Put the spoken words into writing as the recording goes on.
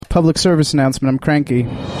Public service announcement. I'm cranky.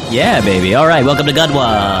 Yeah, baby. All right, welcome to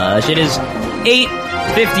Gunwash. It is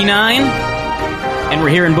 8:59, and we're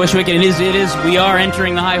here in Bushwick, and we are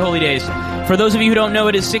entering the high holy days. For those of you who don't know,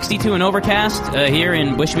 it is 62 and overcast here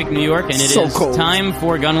in Bushwick, New York, and it is cold. Time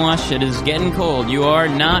for Gunwash. It is getting cold. You are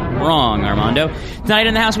not wrong, Armando. Tonight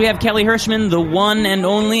in the house we have Kelly Hirschman, the one and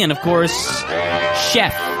only, and of course,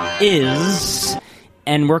 Chef Is,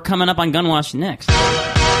 and we're coming up on Gunwash next.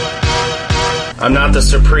 I'm not the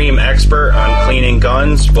supreme expert on cleaning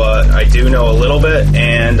guns, but I do know a little bit,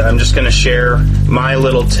 and I'm just going to share my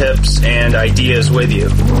little tips and ideas with you.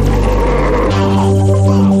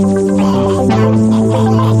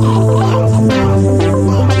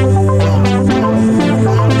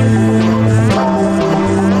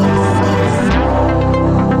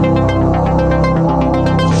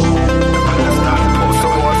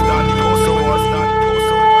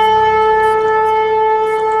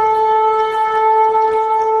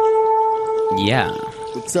 Yeah.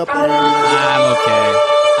 What's up, I'm okay.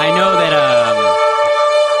 I know that,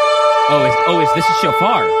 is this a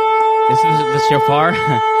shofar? Is this the shofar?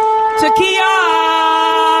 Takia!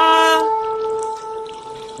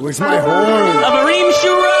 Where's my horn? Avarim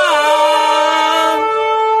Shura!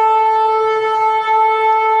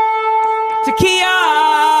 Takia!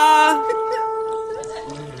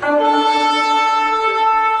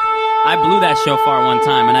 I blew that shofar one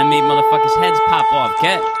time and I made motherfuckers' heads pop off.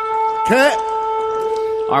 Ket.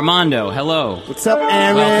 Armando, hello. What's up,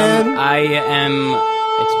 Aaron? Welcome.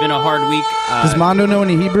 It's been a hard week. Does Mondo know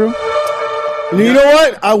any Hebrew? You know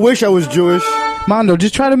what? I wish I was Jewish. Mondo,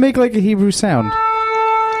 just try to make like a Hebrew sound.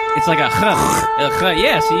 It's like a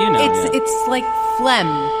yeah, see, you know. It's like phlegm.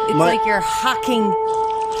 It's like you're hacking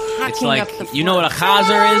It's like, up the phlegm. you know what a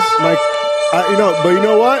chazer is? But you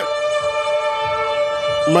know what?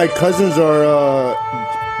 My cousins are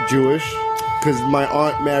Jewish. Because my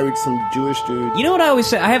aunt married some Jewish dude. You know what I always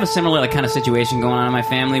say? I have a similar kind of situation going on in my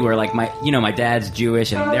family where like my dad's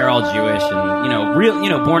Jewish and they're all Jewish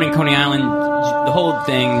and born in Coney Island, the whole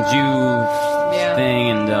thing,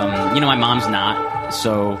 thing, and my mom's not.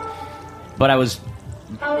 So, but I was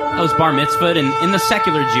bar mitzvahed in the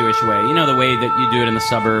secular Jewish way. You know, the way that you do it in the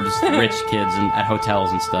suburbs, rich kids and at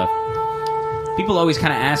hotels and stuff. People always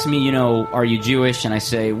kind of ask me, are you Jewish? And I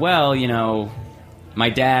say, well,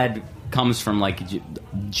 my dad comes from like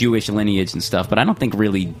Jewish lineage and stuff, but I don't think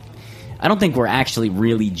we're actually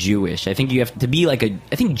really Jewish. I think you have to be like I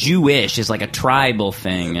think Jewish is like a tribal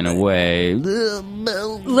thing in a way.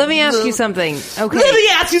 Let me ask you something. Okay. Let me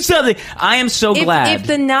ask you something. I am so glad. If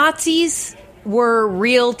the Nazis were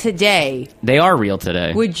real today, they are real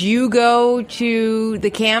today. Would you go to the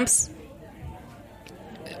camps?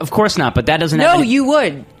 Of course not, but that doesn't No, have any- you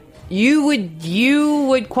would. You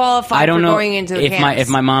would qualify I don't for know going into the camps. if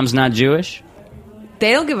my mom's not Jewish.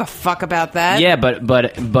 They don't give a fuck about that. Yeah, but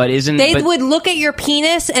isn't They but, would look at your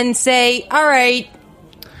penis and say, "All right."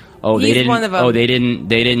 Oh, they he's didn't. one of them. Oh, they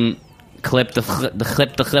didn't clip the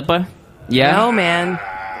clipper. Yeah. No, man.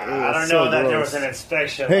 I don't know that there was an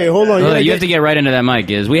inspection. Hey, hold on. You have to get right into that mic.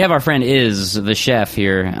 We have our friend Iz, the chef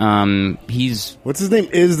here. He's what's his name?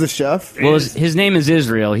 Is the chef? Well, his name is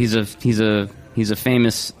Israel. He's a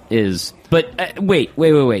famous Iz. But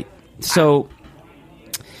wait. So,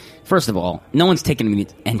 first of all, no one's taking me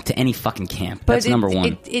to any fucking camp. That's number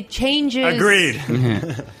one. It changes. Agreed.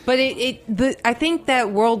 But I think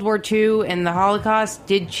that World War II and the Holocaust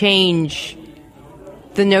did change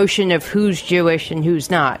the notion of who's Jewish and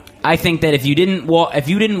who's not. I think that if you didn't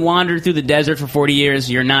wander through the desert for 40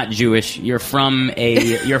 years, you're not Jewish. You're from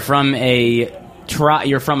a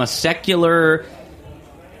secular.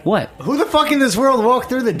 What? Who the fuck in this world walked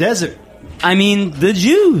through the desert? I mean, the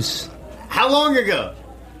Jews. How long ago?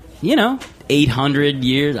 800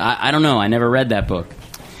 years. I don't know. I never read that book.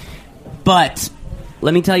 But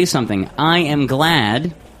let me tell you something. I am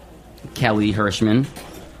glad, Kelly Hirschman,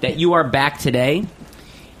 that you are back today.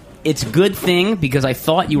 It's a good thing because I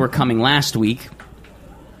thought you were coming last week.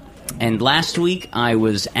 And last week I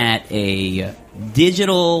was at a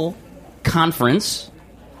digital conference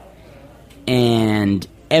and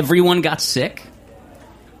everyone got sick.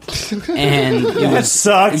 And that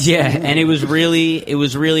sucks. Yeah, and it was really,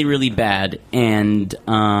 really bad. And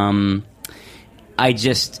I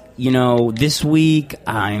just, this week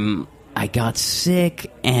I got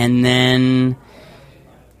sick, and then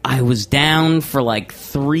I was down for like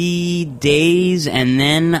 3 days, and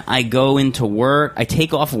then I go into work. I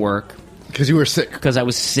take off work because you were sick. Because I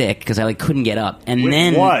was sick. Because I couldn't get up. And With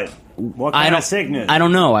then what? What kind of sickness? I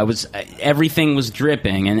don't know. Everything was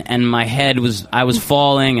dripping, and my head was. I was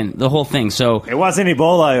falling, and the whole thing. So it wasn't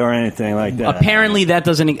Ebola or anything like that. Apparently, that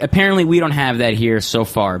doesn't. Apparently, we don't have that here so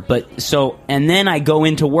far. But so, and then I go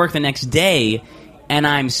into work the next day, and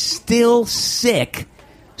I'm still sick.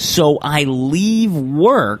 So I leave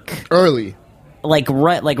work early, like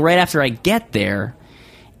right after I get there,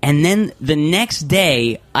 and then the next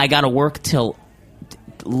day I gotta work till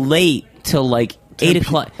late till like 8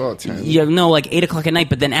 o'clock. Oh, 10. Yeah, no, like 8 o'clock at night.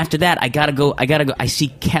 But then after that, I gotta go. I see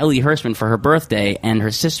Kelly Hirschman for her birthday, and her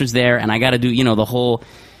sister's there, and I gotta do the whole.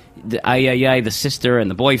 The sister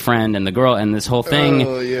and the boyfriend and the girl and this whole thing.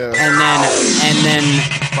 Oh, yeah. And then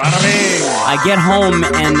I get home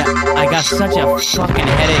and I got such a fucking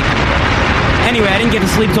headache. Anyway, I didn't get to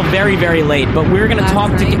sleep till very, very late. But we're going to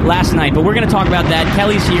talk last night. But we're going to talk about that.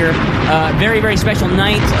 Kelly's here. Very, very special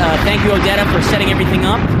night. Thank you, Odetta, for setting everything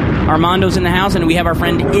up. Armando's in the house, and we have our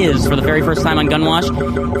friend Iz for the very first time on Gunwash.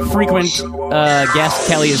 Frequent guest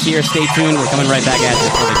Kelly is here. Stay tuned. We're coming right back at you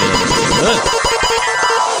for the video.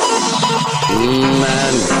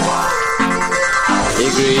 Man,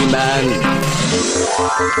 agree, man.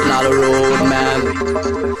 Not a road, man.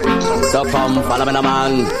 So come, follow me,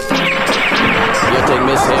 man. You think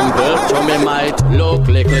me simple? Show me might look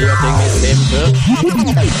like you think me simple.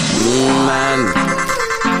 Man,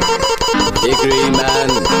 agree, man.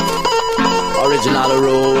 Original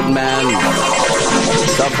road, man.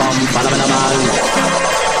 So come, follow me, man.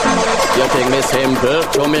 You think me simple?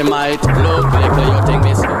 Show me might look like you think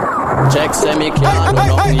me simple. Check say me can't do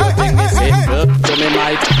nothing, you think me simple. Show me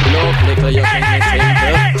might look like you think me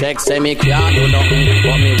simple. Check say me can't do nothing,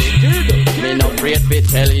 but me wicked. Me no afraid to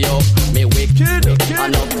tell you, me wicked.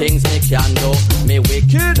 Enough things me can do, me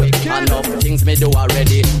wicked. Enough things me do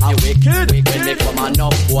already, I'm wicked. When me come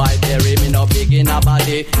enough boy, bury me no big in a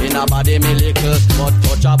body me little. But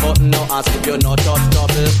touch a button, no ask if you no touch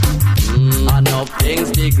double. Enough things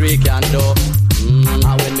degree can do.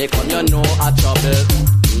 And when me come, you know a trouble.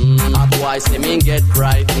 A boy see me get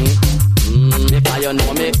frightened. Because you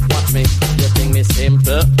know me, watch me. You think me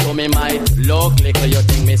simple? So me might look like you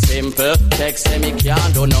think me simple. Text say me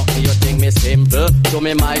can't do nothing. You think me simple? So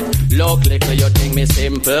me might look like you think me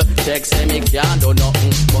simple. Text say me can't do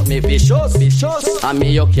nothing. But me vicious. And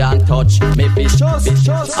me you can't touch. Me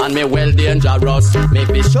vicious. And me well dangerous. Me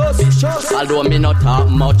vicious. Although me not talk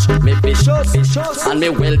much. Me vicious. And me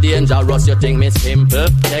well dangerous. You think me simple?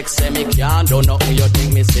 Text say me can't do nothing. You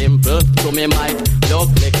think me simple? So me might look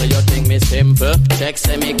like you think me simple. Check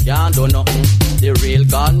say me can't do nothing. The real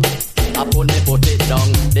gun, I put it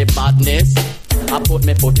down. The badness, I put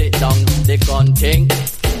it down. The gun thing,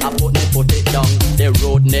 I put it down. The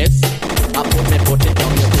roadness, I put it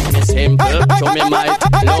down. You think me simple? Show me my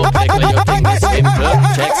look like you think me simple.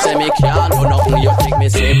 Check say me can't do nothing. You think me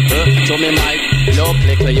simple? Show me my look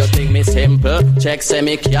like you think me simple. Check say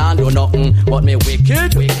me can't do nothing. But me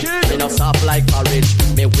wicked. Me no soft like porridge.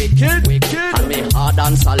 Me wicked. And me hard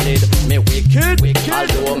and solid. Me wicked.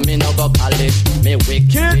 Although me no go college. Me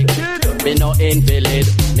wicked. Me no invalid.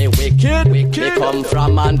 Me wicked. Me come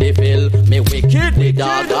from Mandeville. Me wicked. The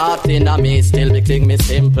dog heart in a me still me think me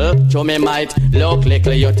simple. Show me might look like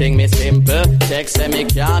you think me simple. Check say me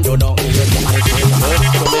can't do nothing. You think me simple.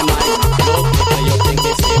 Show me might look like you think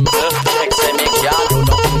me simple. Check say me can't do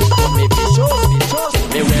nothing. But me vicious.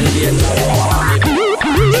 Me well dangerous.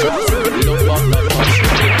 Look what my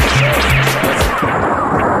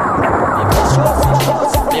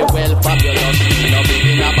me well fabulous. No big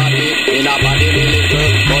in a body me little.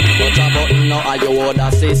 But touch a button now and you woulda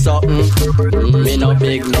say something. Me no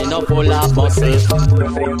big, me no full of muscle.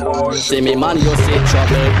 See me man, you see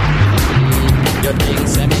trouble. You think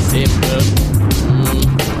say me simple.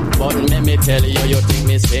 But me tell you, you think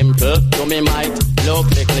me simple. To me might look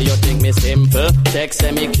like you think me simple. Check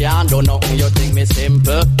say me can't do nothing, you think me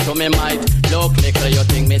simple. To me might look like you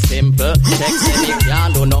think me simple. Check say me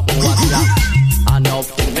can't do nothing, what's that? Enough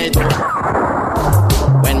thing me do.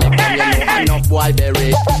 When me come, you know enough boy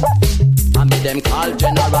bury. And me them call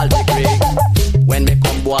general degree. When me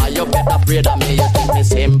come boy, you better pray that me, you think me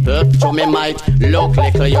simple. To me might look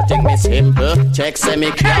like you think me simple. Check say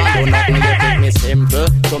me can't do nothing, you think me simple.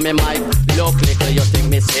 To me might look like you think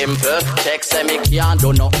me simple. Check say me can't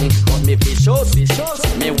do nothing, but me vicious.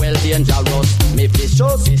 Me well dangerous. Me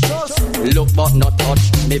vicious. Look but not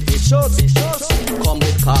touch. Me vicious. Come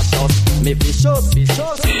with cautious. Me vicious.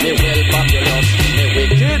 Me well fabulous. Me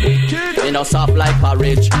wicked. Me no soft like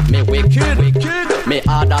porridge. Me wicked. Me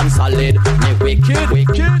hard and solid. Me wicked.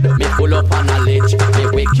 Me full up on knowledge. Me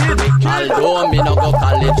wicked. Although me no go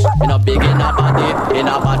college. Me no big in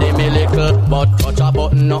a body me little. But touch a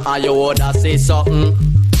button no and you woulda say something.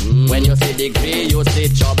 When you see degree, you see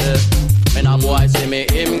trouble. When a boy see me,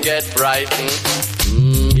 him get frightened.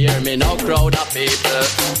 Hear me now, crowd of people.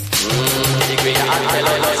 Degree,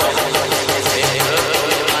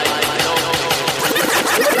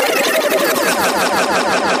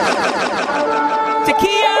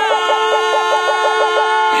 Takia!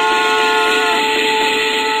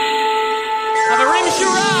 Have a rim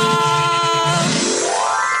Shiraz!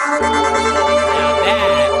 Now that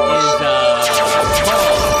is,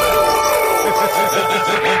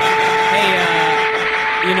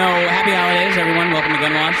 you know, happy holidays, everyone. Welcome to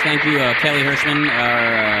Gunwash. Thank you, Kelly Hirschman,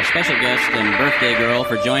 our special guest and birthday girl,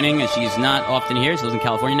 for joining. She's not often here. She lives in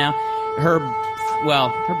California now. Her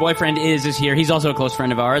boyfriend is here. He's also a close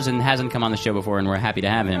friend of ours and hasn't come on the show before, and we're happy to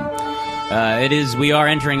have him. We are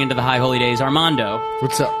entering into the high holy days. Armando.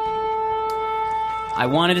 What's up? I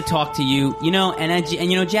wanted to talk to you, you know, and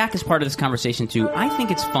you know, Jack is part of this conversation too. I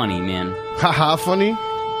think it's funny, man. Haha, funny? No,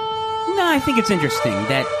 I think it's interesting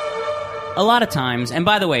that a lot of times, and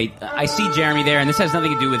by the way, I see Jeremy there, and this has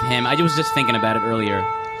nothing to do with him. I was just thinking about it earlier.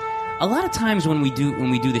 A lot of times when we do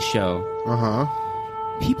the show,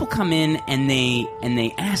 people come in and they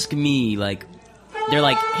ask me, like, they're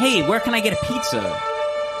like, "Hey, where can I get a pizza?"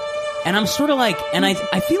 And I'm sort of like, and I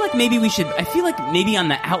feel like maybe we should. I feel like maybe on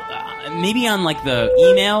like the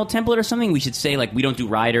email template or something, we should say like we don't do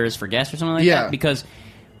riders for guests or something like that, because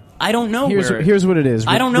I don't know. Here's what it is.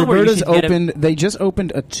 I don't know Roberta's where you should opened. They just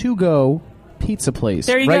opened a to-go pizza place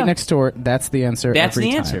there you right go. next door. That's the answer. That's every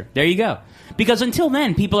the time. answer. There you go. Because until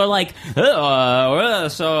then, people are like,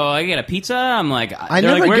 so I get a pizza? I'm like, I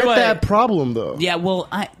never get that problem, though. Yeah, well,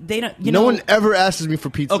 they don't. No one ever asks me for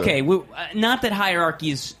pizza. Okay, not that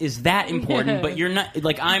hierarchy is that important, but you're not,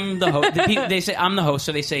 like, I'm the host. They say I'm the host,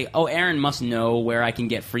 so they say, oh, Aaron must know where I can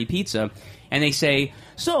get free pizza. And they say,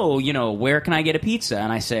 so, you know, where can I get a pizza?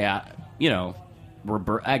 And I say, you know,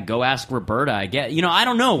 go ask Roberta. I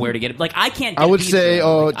don't know where to get it. Like, I can't get I would pizza. say,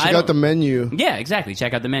 check out the menu. Yeah, exactly.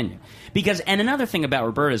 Check out the menu. Because, and another thing about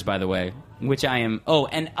Roberta's, by the way, which I am,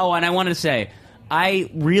 and I wanted to say,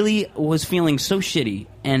 I really was feeling so shitty,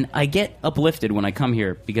 and I get uplifted when I come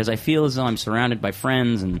here because I feel as though I'm surrounded by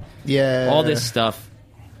friends and all this stuff.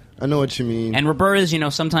 I know what you mean. And Roberta's, you know,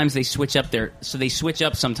 sometimes they switch up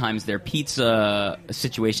sometimes their pizza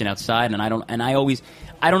situation outside, and I don't always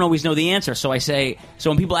know the answer. So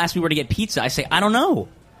when people ask me where to get pizza, I say, I don't know.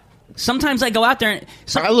 Sometimes I go out there and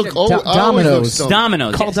Domino's.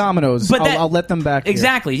 Domino's. Call Domino's. But I'll let them back.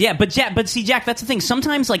 Exactly. Here. Yeah. But see, Jack, that's the thing.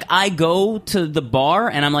 Sometimes, like, I go to the bar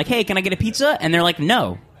and I'm like, hey, can I get a pizza? And they're like,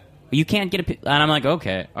 no, you can't get a pizza. And I'm like,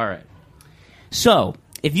 okay, all right. So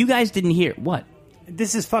if you guys didn't hear what.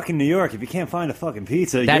 This is fucking New York. If you can't find a fucking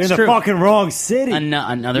pizza, That's you're in the fucking wrong city. You're in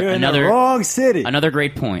the wrong city. Another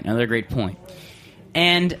great point.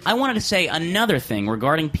 And I wanted to say another thing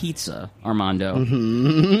regarding pizza, Armando.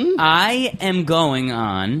 Mm-hmm. I am going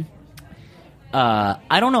on. I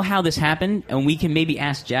don't know how this happened, and we can maybe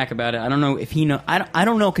ask Jack about it. I don't know if he know. I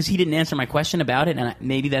don't know because he didn't answer my question about it, and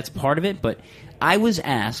maybe that's part of it. But I was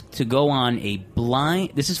asked to go on a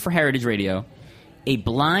blind. This is for Heritage Radio, a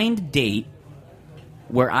blind date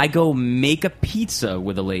where I go make a pizza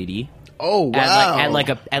with a lady. Oh wow! At like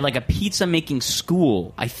a pizza making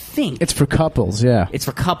school, I think It's for couples. Yeah, it's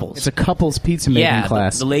for couples. It's a couples pizza making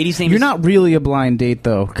class. The lady's name. You're is, not really a blind date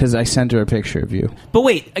though, because I sent her a picture of you. But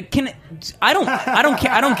wait, I don't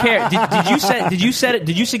care.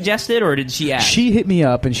 Did you suggest it or did she ask? She hit me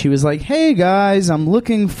up and she was like, "Hey guys, I'm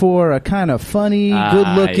looking for a kind of funny,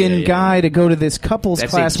 good-looking guy to go to this couples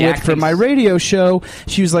class with for my radio show."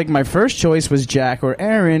 She was like, "My first choice was Jack or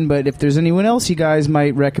Aaron, but if there's anyone else you guys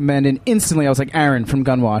might recommend," and instantly I was like, Aaron from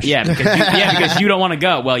Gunwash. Yeah, because you don't want to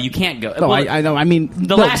go. Well, you can't go. No, well, I know. I mean,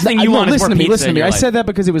 the last thing you want is more pizza. Listen to me. I life. said that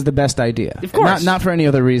because it was the best idea. Of course. Not for any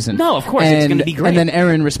other reason. No, of course. It's going to be great. And then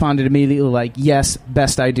Aaron responded immediately like, yes,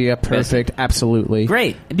 best idea, perfect, absolutely.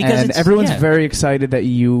 Great. Because everyone's very excited that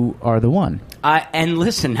you are the one. And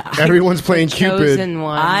listen, everyone's playing Cupid.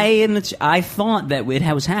 One. I thought that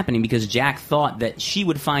it was happening because Jack thought that she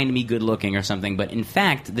would find me good looking or something, but in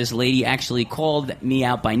fact, this lady actually called me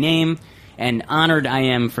out by name. And honored I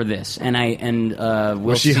am for this.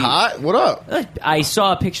 Was she hot? What up? I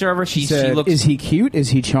saw a picture of her. She looks. Is he cute? Is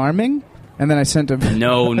he charming? And then I sent a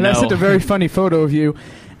I sent a very funny photo of you,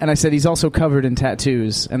 and I said he's also covered in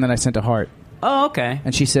tattoos. And then I sent a heart. Oh, okay.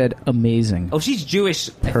 And she said, amazing. Oh, she's Jewish.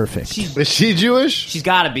 Perfect. Is she Jewish? She's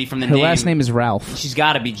got to be from the Her name. Her last name is Ralph. She's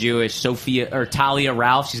got to be Jewish. Sophia or Talia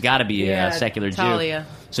Ralph. She's got to be a secular Talia. Jew.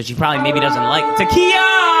 So she probably maybe doesn't like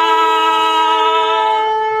Takia.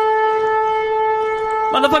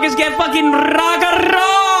 Motherfuckers get fucking rock and roll.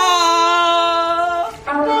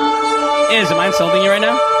 Am I insulting you right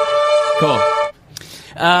now? Cool.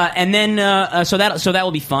 And then, so that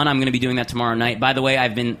will be fun. I'm going to be doing that tomorrow night. By the way,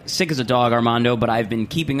 I've been sick as a dog, Armando, but I've been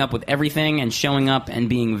keeping up with everything and showing up and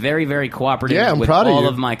being very, very cooperative with all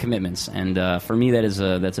of my commitments. And for me, that's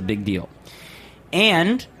a big deal.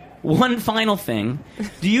 And one final thing.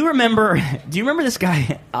 Do you remember this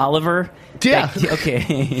guy, Oliver? Yeah. Okay.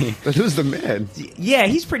 Who's the man? Yeah,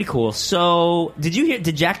 he's pretty cool. So,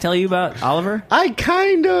 did Jack tell you about Oliver? I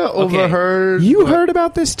kind of overheard. You heard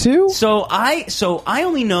about this too? So I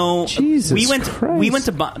only know. Jesus Christ. We went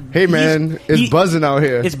to. Hey man, it's buzzing out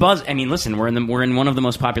here. It's buzz. I mean, listen, we're in one of the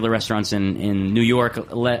most popular restaurants in New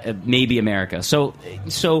York, maybe America. So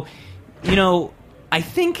I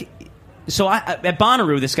think. So at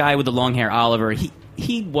Bonnaroo, this guy with the long hair, Oliver,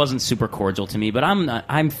 he wasn't super cordial to me, but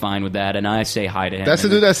I'm fine with that, and I say hi to him. That's the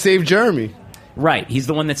dude that saved Jeremy. Right, he's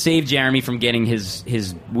the one that saved Jeremy from getting his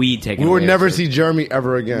weed taken away. We will never see Jeremy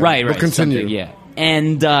ever again. Right. We'll continue. Yeah,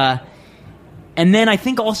 and then I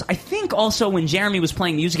think also when Jeremy was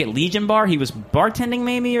playing music at Legion Bar, he was bartending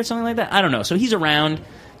maybe or something like that. I don't know. So he's around.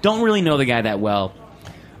 Don't really know the guy that well.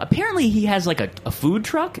 Apparently, he has like a food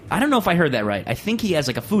truck. I don't know if I heard that right. I think he has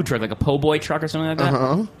like a food truck, like a po' boy truck or something like that.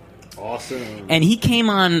 Uh-huh. Awesome. And he came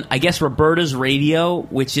on, I guess, Roberta's Radio,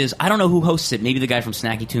 which is, I don't know who hosts it. Maybe the guy from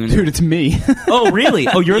Snacky Tunes. Dude, it's me. Oh, really?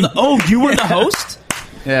 Oh, you were the host?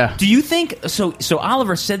 Yeah. Do you think so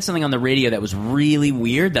Oliver said something on the radio that was really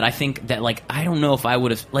weird that I think that, like, I don't know if I would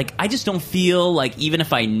have, like, I just don't feel like, even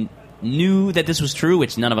if I knew that this was true,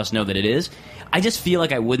 which none of us know that it is, I just feel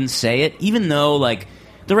like I wouldn't say it, even though, like,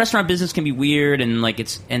 the restaurant business can be weird and like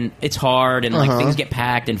it's hard and like things get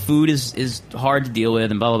packed and food is hard to deal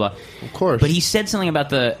with and blah blah blah. Of course. But he said something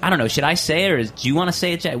about I don't know, should I say it or do you want to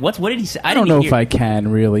say it, Jack? What did he say? I don't know if I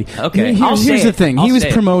can really. Okay. Here's the thing. He was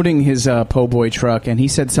promoting his po' boy truck and he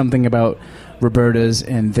said something about Roberta's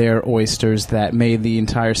and their oysters that made the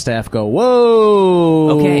entire staff go,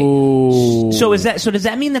 "Whoa!" Okay, so does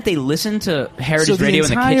that mean that they listen to Heritage Radio in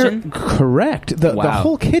the kitchen? Correct. The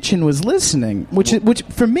whole kitchen was listening, which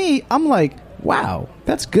for me, I'm like, wow,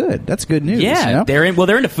 that's good. That's good news. Yeah, you know? they're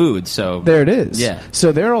into food, so there it is. Yeah,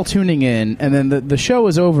 so they're all tuning in, and then the show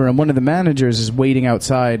is over, and one of the managers is waiting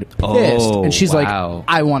outside, pissed, and she's like,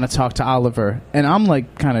 "I want to talk to Oliver," and I'm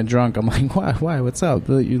like, kind of drunk. I'm like, "Why? What's up?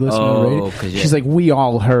 You listen to the radio?" She's like, "We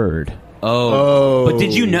all heard." Oh, but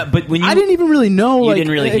did you know? But when I didn't even really know. You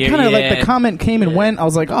didn't really hear. Kind of like the comment came and went. I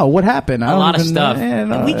was like, "Oh, what happened?" A lot of stuff.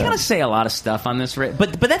 We kind of say a lot of stuff on this, but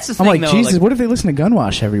that's the thing. I'm like, though, Jesus, what if they listen to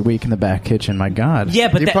Gunwash every week in the back kitchen? My God. Yeah,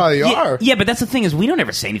 but they probably are. Yeah, but that's the thing is we don't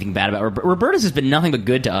ever say anything bad about Roberta's. Has been nothing but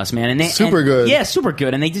good to us, man. And super good. Yeah, super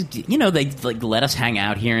good. And they just they like let us hang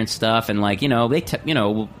out here and stuff. And like they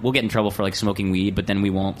we'll get in trouble for like smoking weed, but then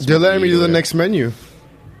we won't. They're letting me do the next menu.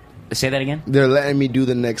 Say that again? They're letting me do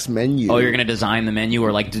the next menu. Oh, you're going to design the menu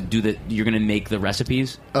or like you're going to make the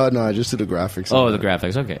recipes? No, I just do the graphics. Oh, the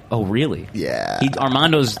graphics. Okay. Oh, really? Yeah.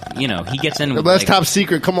 Armando's, he gets in with that's top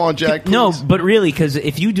secret. Come on, Jack. Please. No, but really, because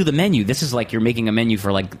if you do the menu, this is like you're making a menu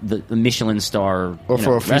for like the Michelin star. Or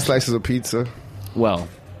for a few slices of pizza. Well,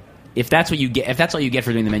 if that's what you get, if that's all you get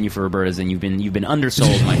for doing the menu for Roberta's, then you've been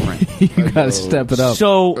undersold, my friend. You gotta step it up.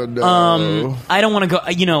 So, I don't want to go.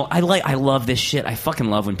 I love this shit. I fucking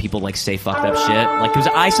love when people like say fucked up shit. Like, because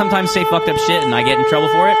I sometimes say fucked up shit and I get in trouble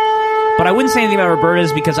for it. But I wouldn't say anything about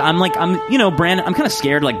Roberta's because Brandon. I'm kind of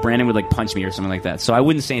scared like Brandon would like punch me or something like that. So I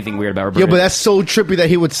wouldn't say anything weird about Roberta's. Yeah, but that's so trippy that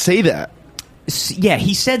he would say that. Yeah,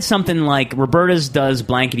 he said something like Roberta's does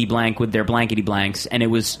blankety blank with their blankety blanks, and it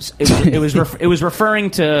was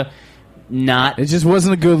referring to not. It just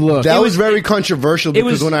wasn't a good look. That was very controversial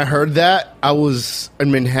because when I heard that, I was in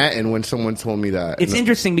Manhattan when someone told me that. It's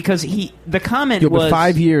interesting because the comment was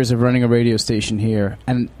 5 years of running a radio station here,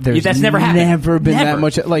 and there's that's never been that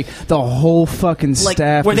much. Like the whole fucking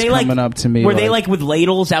staff is coming up to me. Were they like with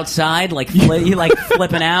ladles outside, like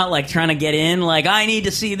flipping out, like trying to get in? Like, I need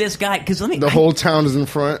to see this guy because whole town is in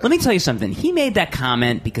front. Let me tell you something. He made that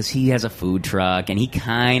comment because he has a food truck and he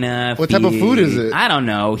kind of. What type of food is it? I don't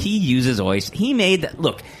know. He uses oyster. He made that.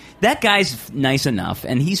 Look, that guy's nice enough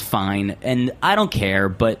and he's fine, and I don't care.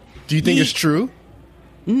 But do you think it's true?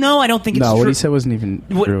 No, I don't think it's true. No, what he said wasn't even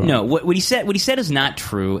true. No, what he said is not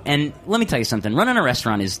true. And let me tell you something. Running a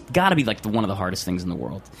restaurant is got to be like one of the hardest things in the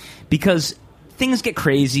world because things get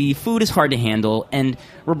crazy, food is hard to handle, and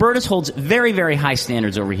Roberta's holds very, very high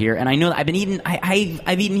standards over here. And I know that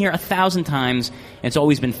I've eaten here 1,000 times, and it's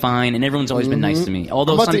always been fine, and everyone's always been nice to me.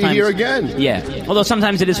 Although I'm about sometimes to eat here again. Yeah, although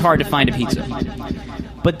sometimes it is hard to find a pizza.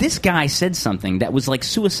 But this guy said something that was like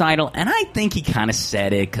suicidal, and I think he kind of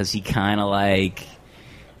said it because he kind of like.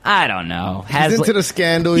 I don't know. He's into the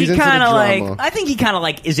scandal. He's into the drama. I think he kind of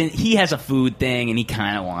like isn't. He has a food thing, and he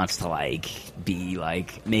kind of wants to like be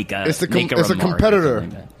like make a. It's a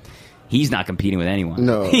competitor. He's not competing with anyone.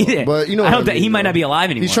 No, but you know, I don't think he might not be alive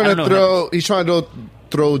anymore. He's trying to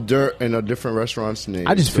throw dirt in a different restaurant's name.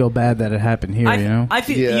 I just feel bad that it happened here. I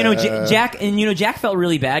feel Jack felt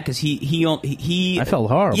really bad because he. I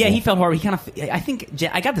felt horrible. Yeah, he felt horrible. He kind of. I think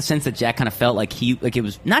I got the sense that Jack kind of felt like it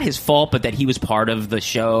was not his fault, but that he was part of the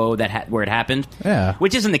show where it happened. Yeah,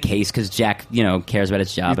 which isn't the case because Jack cares about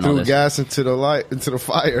his job. He and all threw this. gas into the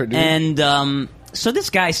fire, dude. And so this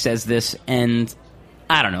guy says this and.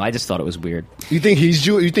 I don't know. I just thought it was weird. You think he's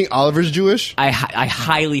Jewish? You think Oliver's Jewish? I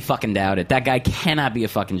highly fucking doubt it. That guy cannot be a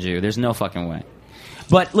fucking Jew. There's no fucking way.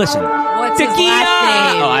 But listen. What's his last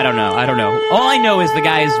name? Oh, I don't know. All I know is the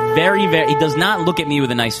guy is very, very... He does not look at me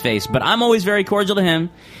with a nice face, but I'm always very cordial to him.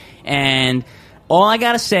 And all I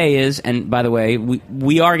gotta say is, and by the way,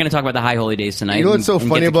 we are going to talk about the High Holy Days tonight. You know what's so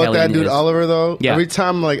funny about that dude, Oliver, though? Yeah. Every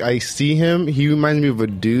time I see him, he reminds me of a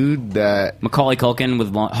dude that... Macaulay Culkin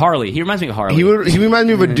with Harley. He reminds me of Harley. He reminds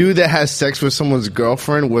me of a dude that has sex with someone's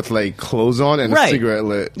girlfriend with clothes on and a cigarette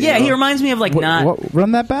lit. Yeah, he reminds me of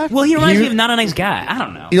run that back? Well, he reminds me of not a nice guy. I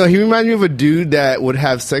don't know. He reminds me of a dude that would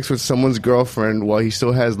have sex with someone's girlfriend while he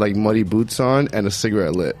still has muddy boots on and a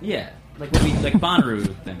cigarette lit. Yeah, like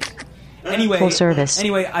Bonnaroo thing. Anyway, full service.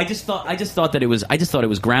 Anyway, I just thought that it was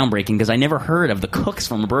groundbreaking because I never heard of the cooks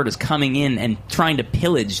from Roberta's coming in and trying to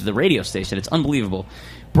pillage the radio station. It's unbelievable.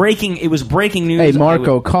 It was breaking news. Hey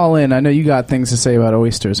Marco, call in. I know you got things to say about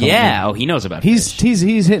oysters. Yeah, he knows about fish. He's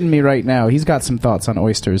hitting me right now. He's got some thoughts on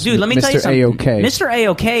oysters. Dude, let me tell you something. Mr.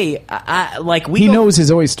 A-OK, he knows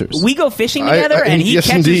his oysters. We go fishing together, and he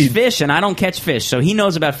catches fish, and I don't catch fish, so he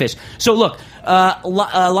knows about fish. So look, a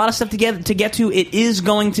lot of stuff to get to. It is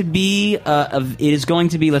going to be.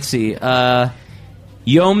 Let's see. Yom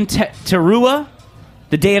Teruah.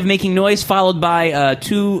 The day of making noise, followed by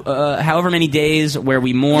however many days where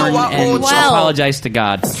we mourn and apologize to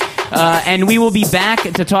God. And we will be back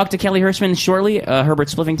to talk to Kelly Hirschman shortly. Herbert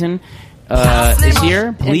Spliffington is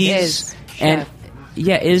here. Please.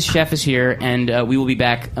 Chef is here, and we will be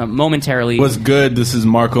back momentarily. What's good? This is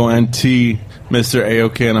Marco NT, Mr.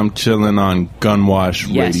 A-OK, and I'm chilling on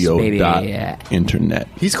gunwashradio.internet.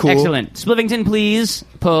 He's cool. Excellent. Spliffington, please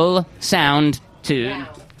pull sound 2.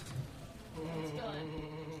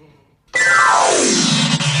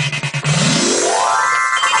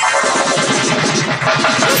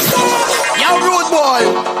 Yo, rude boy,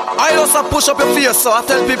 I also push up your face, so I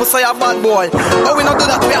tell people say you're a bad boy. But we not do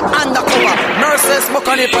that, we are undercover. Nurses smoke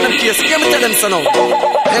on it on them case. Let me tell them so now.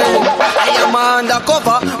 I am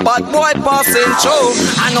undercover, bad boy passing through.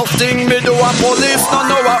 And nothing me do a police no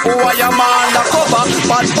know who I am undercover,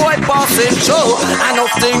 bad boy passing through. And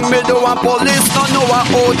nothing me do a police no know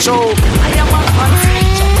who true. I am a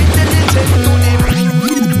intelligent to the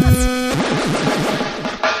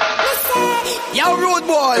yo, rude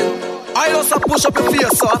boy, I also push up your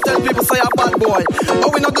face, so I tell people say you're a bad boy.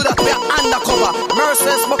 But we not do that, we are undercover.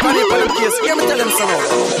 Mercy smoke on it for them case. Hear me tell them so now.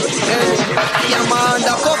 I am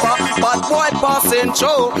undercover, bad boy passing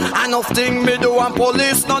through. And nothing me do and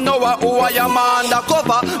police no know who I am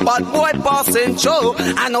undercover, bad boy passing through.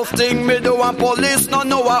 And nothing me do and police no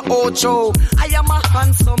know who true. I am a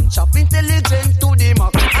handsome chap, intelligent to the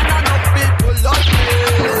max. And I know people love me.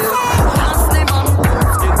 Dance them and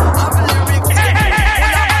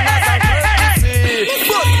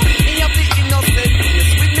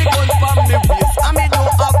I me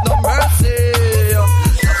don't have no mercy.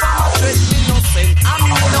 If I'm a stress innocent, I'm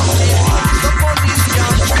innocent. The police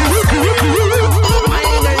can't trust me. My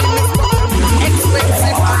name is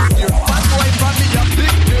expensive and dear. Bad boy from me a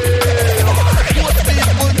big deal. Most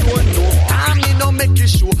people don't know. I me no make it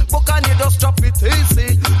show, but can you just drop it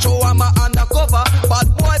easy? Show I'm a undercover, bad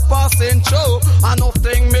boy passing through. And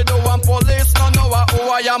nothing me do and police no know who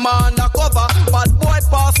I am undercover, bad boy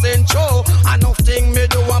passing through. And nothing me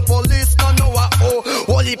do and police no know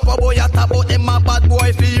holy po boy at about them a bad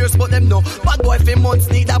boy for years, but them no bad boy for months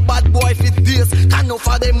need a bad boy for days. Can no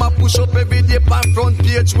for them a push up every day pan front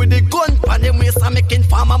page with the gun pan them waist and making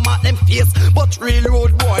farmer mark them face. But real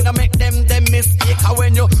road boy no make them mistake. And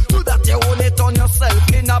when you do that you own it on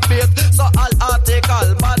yourself in a bait. So I'll take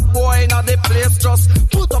all bad boy in the place. Just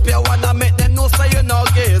put up your one and make them know say you no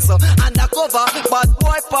gaze. Undercover bad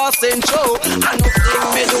boy passing through. And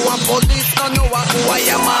nothing me do and police no know who I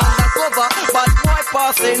am undercover. Bad boy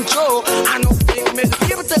passing through. And nothing me do.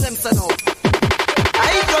 Give it to them so now.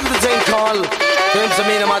 I come to St. Call. Them to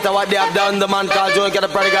me no matter what they have done. The man called Joey get a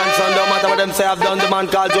prodigal son. Don't matter what them say I've done. The man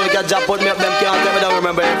called Joey get job put me up. Them can't tell me don't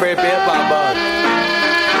remember every paper but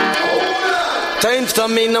Things to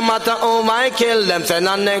me no matter who I kill them. Send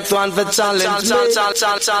the next one for challenge me.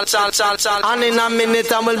 And in a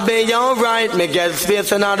minute I will be alright. Me get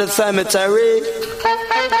space in the cemetery.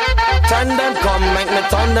 Send them come, make me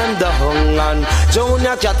turn them down. And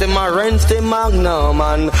Junior Cat in my rents, the Magnum.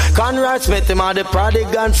 And Conrad Smith in my the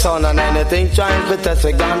prodigal son. And anything trying to test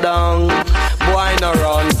a gun down. Boy no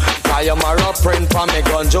run. I am a rough print for me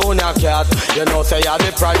gun, Junior Cat. You know say you're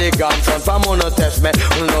the prodigal son. From who no test me,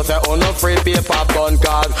 who know say who no free paper gun.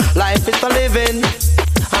 Cause life is for living,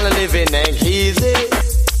 and living ain't easy.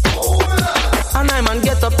 And I man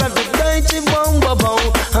get up every day, chip boom boom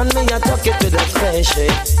boom, and me I tuck it to the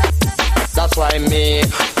spaceship. That's why me,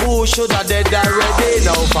 who should have dead already?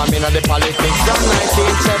 Now for me not the politics from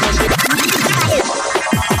 1970.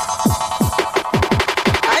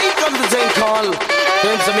 I come to St. Paul.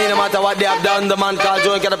 Things to me no matter what they have done. The man called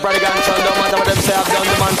Joe get a prodigal son. No matter what them say have done.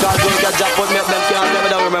 The man called Joe get Jack put me up. Them can't never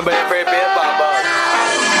don't remember every paper.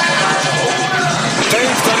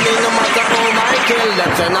 Things to me no matter who I kill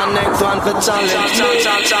them. Send the next one for challenge me.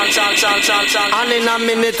 And in a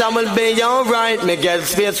minute I will be alright. Me get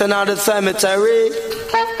space in the cemetery.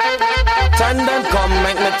 Send them come,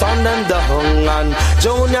 make me turn them down. And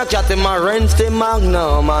Junior Cat in my rents, the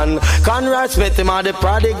Magnum. And Conrad Smith in my the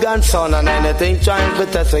prodigal son. And anything trying to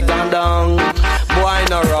test a gun down. Boy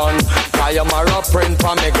no run. I am a rough print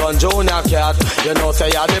for me gun, Junior Cat. You know say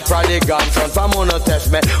you're the prodigal son. From who no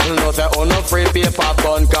test me, who know say who no free paper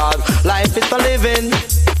gun. Cause life is for living,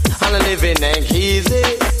 and living ain't easy.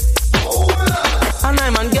 And I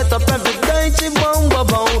man get up every day, chip boom boom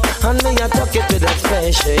boom, and me I tuck it to the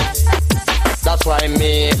spaceship. That's why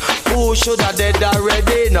me, who should have dead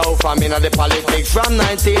already? Now for me not the politics from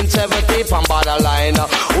 1970 from borderline.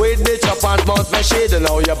 With the chop and mouth machine,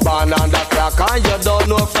 now you're born on the clock and you don't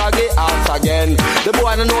know froggy ass again. The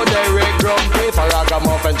boy don't know the red grumpy for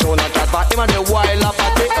ragamuffin tuna cat. For him and the wild up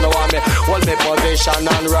at it, and want me hold me position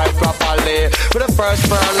and ride properly. For the first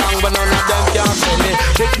furlong, but none of them can see me.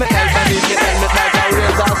 Fix me health and leave me helmet like a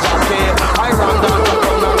razor jockey. I run down the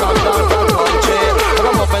town and run down the country.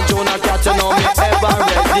 Ragamuffin tuna cat, you know me ever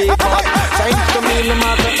ready. But thanks to me, no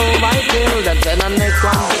matter who I kill them, then the next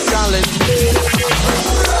one to challenge me.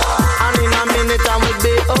 And in a minute I will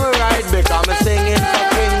be alright because I'm singing for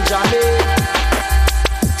King Johnny.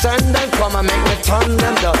 Send them come and make me turn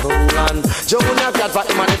them down. And Junior Cat for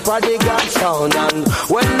him and the prodigal sound. And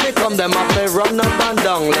when they come them up they run up and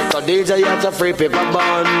down. Let the DJ have a free paper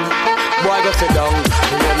bun. Boy go sit down.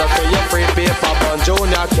 You know say you free paper bun,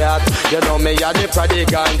 Junior Cat. You know me you're the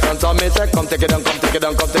prodigal son. So me say come take it down, come take it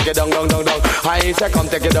down, come take it down, down, down, down. I say come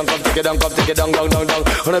take it down, come take it down, come take it down, down, down, down.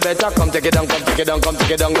 You better come take it down, come take it down, come take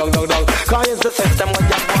it down, down, down, down. Cause it's the system what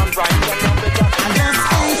you want right. I just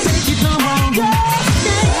can't take it no longer.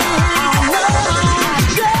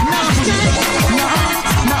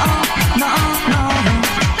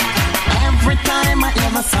 Every time I hear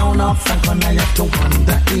the sound of a gun, I have to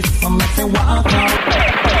wonder if I'm if I walk out.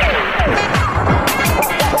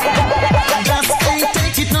 I just can't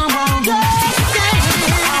take it no longer.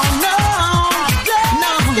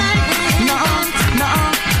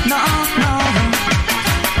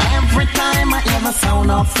 Every time I hear the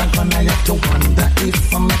sound of a gun, I have to wonder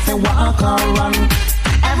if I'm if I walk or run.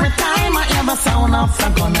 Every time I hear the sound of a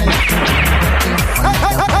gun, I have to wonder if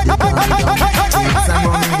things are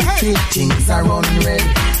running straight, things are running red.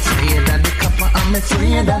 Afraid of the copper, I'm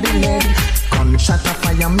afraid of the lead. Gunshot of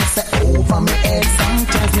fire, me say over my head.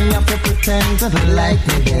 Sometimes me have to pretend to like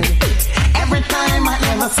me dead. Every time I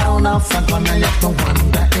hear the sound of a gun, I have to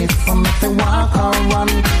wonder if I'm if I walk or run.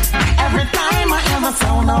 Every time I hear the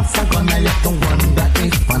sound of a gun, I have to wonder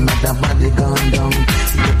if another body gone down.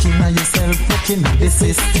 Looking at yourself, looking at the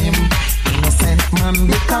system. Innocent man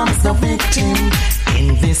becomes the victim.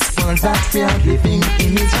 In this world that we are living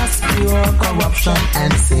in is just pure corruption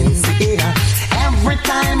and sin. Yeah. Every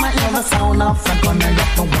time I hear the sound of a gun, I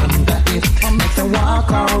have to wonder if I walk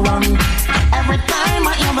or run. Every time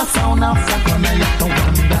I hear the sound of a gun, I have to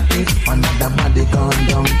wonder if another body gone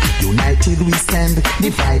down. United we stand,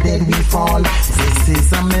 divided we fall. This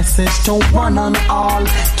is a message to one and all.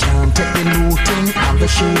 Can't take the looting and the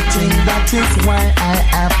shooting. That is why I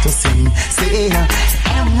have to sing. Say,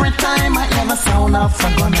 every time I hear the sound of a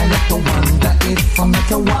gun, I have to wonder if I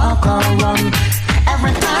make a walk or run.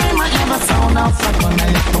 Every time I hear the sound of a gun, I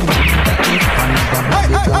have to wonder if another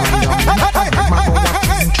body gone down. I go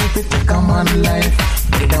walking, keep it take a man life.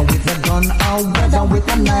 Whether with a gun or whether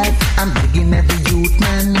with a knife. I'm begging every youth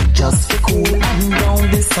man just be cool and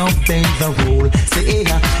don't be so obey the rule. See,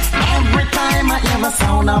 every time I hear the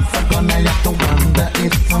sound of a gun, I have to wonder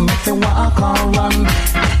if I make you walk or run.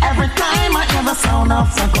 Every time I hear the sound of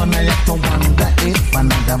a gun, I have to wonder if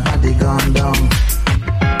another body gone down.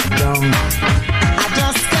 I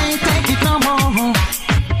just can't take it no more.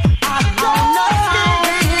 I don't know.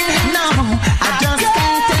 No, I just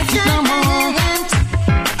can't take it no more.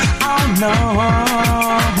 Oh no,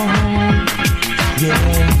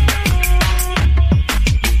 yeah.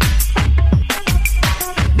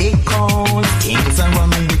 Because things are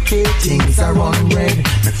running wicked, things are run red.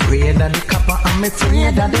 I'm afraid of the copper, I'm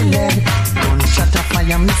afraid of the lead. Gunshot of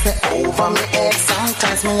fire, me say over me head.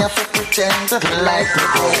 Sometimes me have to pretend to like me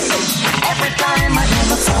dead. Every time I hear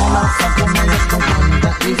the sound of a gun, I have to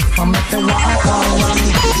wonder if I make the walk or run.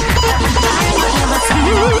 Every time I hear the sound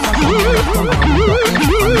of a gun, I have to wonder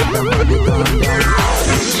if I make the body gone down.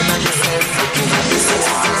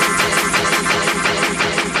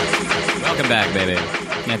 Welcome back, baby.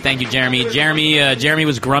 Yeah, thank you, Jeremy. Jeremy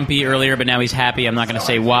was grumpy earlier, but now he's happy. I'm not going to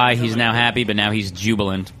say why he's now happy, but now he's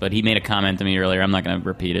jubilant. But he made a comment to me earlier. I'm not going to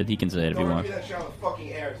repeat it. He can say it if he wants.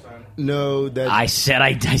 No, that I said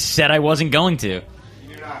I wasn't going to.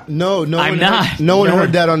 No, I'm not. No one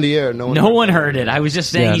heard that on the air. No one heard it. I was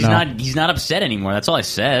just saying he's not upset anymore. That's all I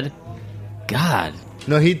said. God.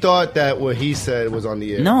 No, he thought that what he said was on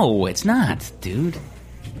the air. No, it's not, dude.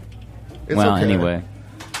 It's okay. Anyway.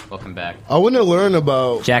 Welcome back. I want to learn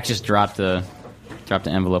about... Jack just dropped the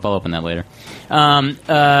envelope. I'll open that later. You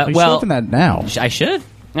should open that now. I should?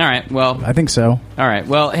 All right, well... I think so. All right,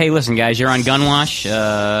 well, hey, listen, guys. You're on Gunwash.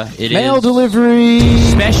 Mail delivery.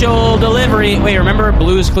 Special delivery. Wait, remember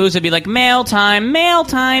Blue's Clues? It'd be like, mail time, mail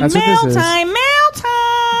time, That's mail what this time, is. mail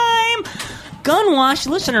time. Gunwash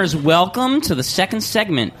listeners, welcome to the second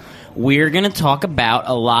segment. We're going to talk about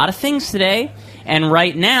a lot of things today. And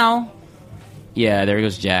right now... Yeah, there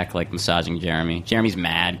goes Jack, like, massaging Jeremy. Jeremy's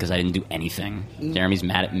mad because I didn't do anything. Jeremy's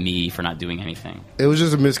mad at me for not doing anything. It was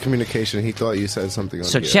just a miscommunication. He thought you said something on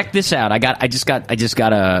So check this out. I just got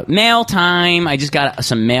a mail time. I just got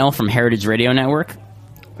some mail from Heritage Radio Network.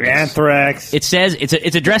 Anthrax. It says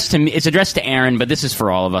it's addressed to me. It's addressed to Aaron, but this is for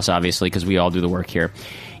all of us, obviously, because we all do the work here.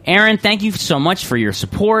 Aaron, thank you so much for your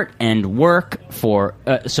support and work for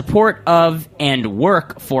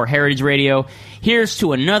Heritage Radio. Here's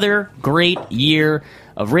to another great year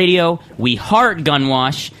of radio. We heart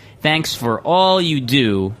Gunwash. Thanks for all you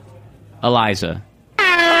do, Eliza.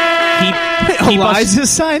 Keep Eliza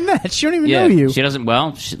signed that. She don't even know you. She doesn't.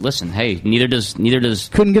 Well, listen. Hey, neither does.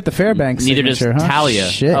 Couldn't get the Fairbanks. Neither does Talia.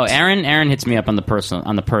 Shit. Oh, Aaron hits me up on the Percy.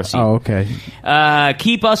 Oh, okay.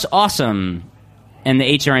 Keep us awesome. And the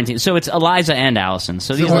HRN team. So it's Eliza and Allison.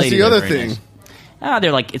 So these what's ladies the are other very thing? Nice.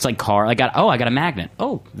 They're like, it's like car. I got a magnet.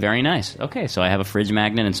 Oh, very nice. Okay, so I have a fridge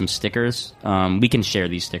magnet and some stickers. We can share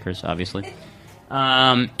these stickers, obviously.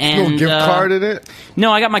 And little gift card in it?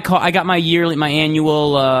 No, I got my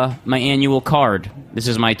annual card. This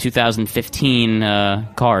is my 2015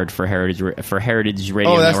 card for Heritage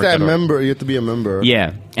Radio. Oh, that's Network. that member. You have to be a member.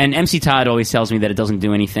 Yeah, and MC Todd always tells me that it doesn't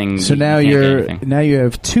do anything. So now you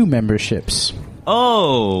have 2 memberships.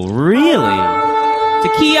 Oh, really?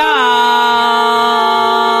 Takia!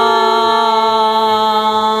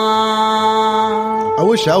 I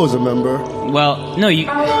wish I was a member. Well, no, you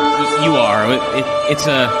are. It's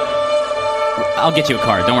a... I'll get you a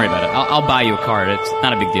card. Don't worry about it. I'll buy you a card. It's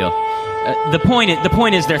not a big deal. The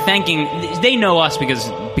point is they're thanking... They know us because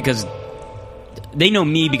they know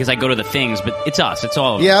me because I go to the things, but it's us. It's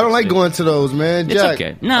all of us. Yeah, I don't like going to those, man. It's Jack,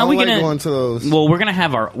 okay. No, I don't we're like gonna going to those. Well, we're gonna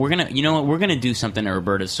have you know what? We're gonna do something to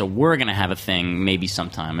Roberta's, so we're gonna have a thing maybe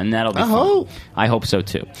sometime, and that'll be fun. I hope so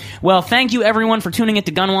too. Well, thank you everyone for tuning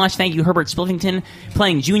into Gunwash. Thank you, Herbert Spliffington,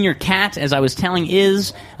 playing Junior Cat, as I was telling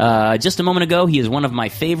just a moment ago. He is one of my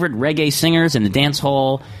favorite reggae singers in the dance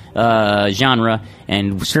hall genre,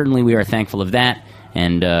 and certainly we are thankful of that.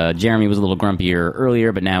 And Jeremy was a little grumpier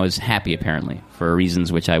earlier, but now is happy, apparently, for reasons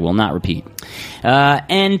which I will not repeat.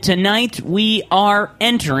 And tonight we are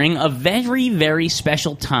entering a very, very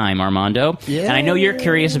special time, Armando. Yeah. And I know you're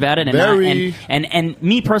curious about it. And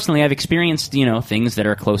me personally, I've experienced, things that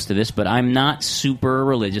are close to this, but I'm not super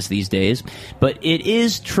religious these days. But it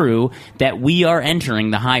is true that we are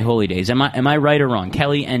entering the High Holy Days. Am I right or wrong?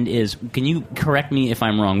 Kelly can you correct me if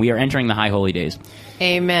I'm wrong? We are entering the High Holy Days.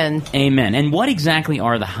 Amen. Amen. And what exactly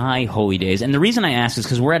are the High Holy Days? And the reason I ask is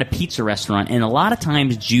because we're at a pizza restaurant, and a lot of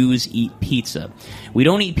times Jews eat pizza. We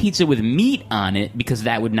don't eat pizza with meat on it because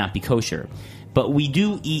that would not be kosher. But we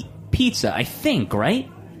do eat pizza, I think, right?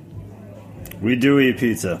 We do eat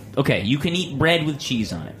pizza. Okay, you can eat bread with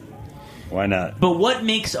cheese on it. Why not? But what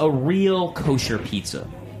makes a real kosher pizza?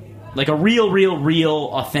 Like a real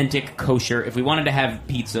authentic kosher. If we wanted to have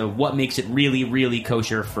pizza, what makes it really, really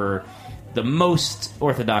kosher for the most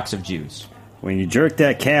Orthodox of Jews? When you jerk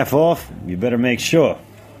that calf off, you better make sure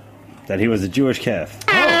that he was a Jewish calf.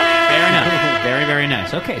 Oh, fair enough. Very, very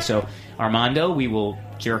nice. Okay, so Armando, we will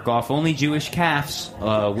jerk off only Jewish calves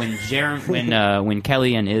when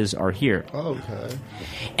Kelly and Iz are here. Okay.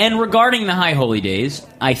 And regarding the High Holy Days,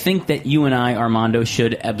 I think that you and I, Armando,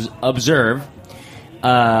 should observe.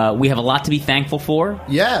 We have a lot to be thankful for.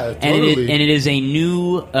 Yeah, totally. And it is a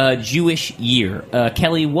new Jewish year.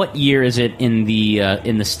 Kelly, what year is it in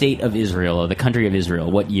the state of Israel, or the country of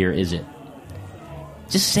Israel? What year is it?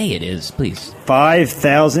 Just say it is, please.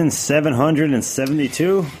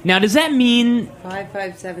 5,772. Now, does that mean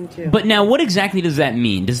 5572? But now, what exactly does that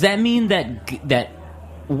mean? Does that mean that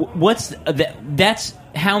what's that? That's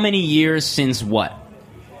how many years since what?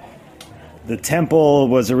 The temple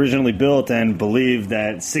was originally built and believed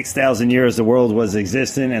that 6,000 years the world was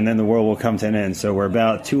existent, and then the world will come to an end. So we're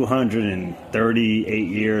about 238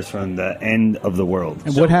 years from the end of the world.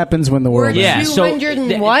 And what happens when the world ends? 200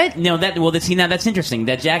 and what? No, see, now that's interesting.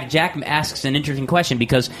 That Jack asks an interesting question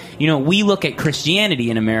because, you know, we look at Christianity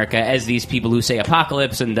in America as these people who say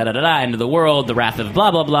apocalypse and end of the world, the wrath of blah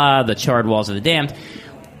blah blah, the charred walls of the damned.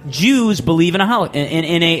 Jews believe in an apocalypse.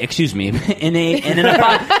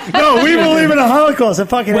 No, we believe in a Holocaust. It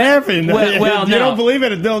fucking happened. Well, you don't believe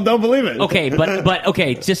it. Don't believe it. Okay, but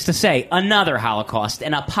okay, just to say, another Holocaust,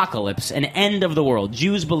 an apocalypse, an end of the world.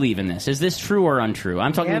 Jews believe in this. Is this true or untrue?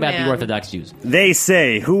 I'm talking about the Orthodox Jews. They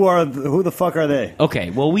say. Who the fuck are they? Okay,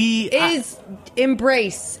 well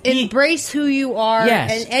embrace who you are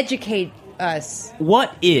and educate us.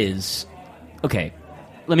 What is? Okay,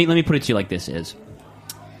 let me put it to you like this: is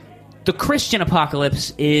the Christian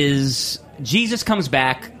apocalypse is Jesus comes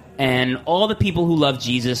back and all the people who love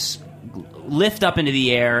Jesus lift up into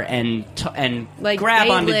the air and grab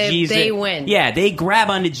onto Jesus. They win. Yeah, they grab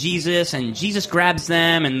onto Jesus and Jesus grabs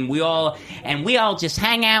them and we all just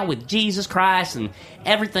hang out with Jesus Christ and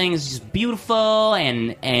everything is just beautiful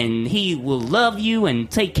and he will love you and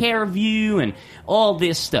take care of you and all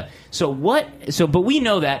this stuff. But we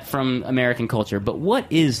know that from American culture, but what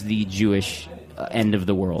is the Jewish end of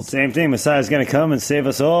the world? Same thing. Messiah's going to come and save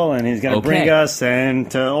us all, and he's going to bring us and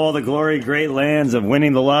to all the glory, great lands of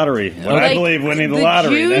winning the lottery. I believe winning the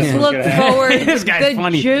lottery. Jews look forward. This guy's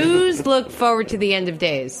funny. Jews look forward to the end of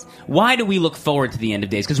days. Why do we look forward to the end of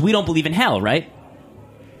days? Because we don't believe in hell, right?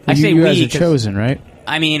 I say you guys are chosen, right?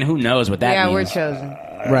 I mean, who knows what that means? Yeah, we're chosen.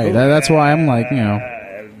 Right. That's why I'm like, you know.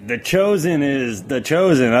 The chosen is the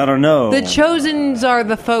chosen. I don't know. The chosens are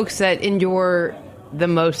the folks that endure the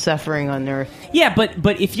most suffering on earth. Yeah,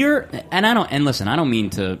 but if you're listen, I don't mean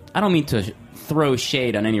to throw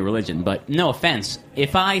shade on any religion, but no offense,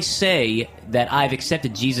 if I say that I've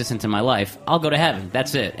accepted Jesus into my life, I'll go to heaven.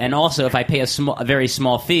 That's it. And also, if I pay a very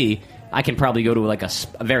small fee, I can probably go to like a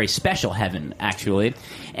very special heaven, actually.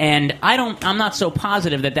 And I'm not so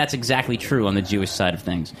positive that that's exactly true on the Jewish side of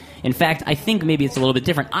things. In fact, I think maybe it's a little bit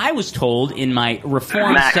different. I was told in my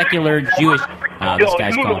Reformed secular Jewish. This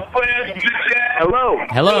guy's calling.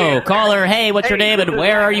 Hello, caller. Hey, what's your name and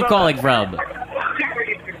where are you calling from?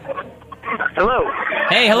 Hello.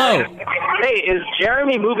 Hey, hello. Hey, is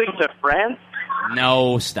Jeremy moving to France?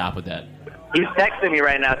 No, stop with that. He's texting me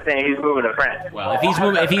right now saying he's moving to France. Well, if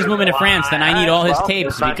he's moving to France, then I need all his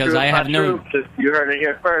tapes because I have no. You heard it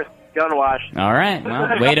here first. Gun wash. All right.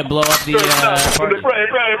 Well, way to blow up the party.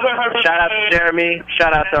 Shout out to Jeremy.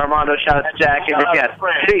 Shout out to Armando. Shout out to Jack and your guests.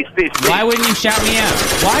 Peace. Why wouldn't you shout me out?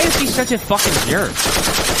 Why is he such a fucking jerk?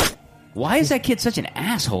 Why is that kid such an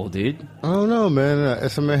asshole, dude? I don't know, man.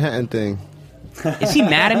 It's a Manhattan thing. Is he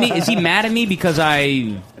mad at me? Is he mad at me because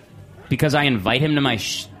I invite him to my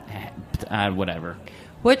whatever?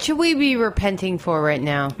 What should we be repenting for right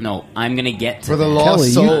now? No, I'm going to get to for the that.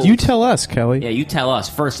 lost Kelly, you tell us, Kelly. Yeah, you tell us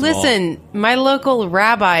first of all. Listen, my local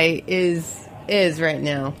rabbi is right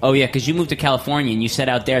now. Oh, yeah, because you moved to California and you said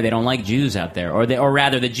out there they don't like Jews out there. Or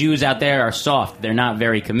rather, the Jews out there are soft. They're not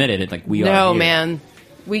very committed like we are here. No, man.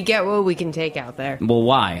 We get what we can take out there. Well,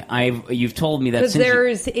 why? You've told me that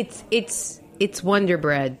because it's Wonder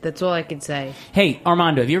Bread. That's all I can say. Hey,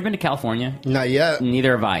 Armando, have you ever been to California? Not yet.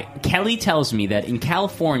 Neither have I. Kelly tells me that in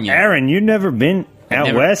California... Aaron, you've never been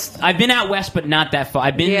out west? I've been out west, but not that far.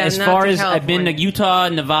 I've been as far as... I've been to Utah,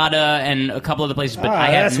 Nevada, and a couple other places, but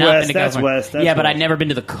I have not been to California. But I've never been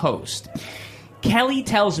to the coast. Kelly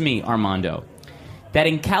tells me, Armando, that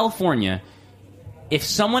in California, if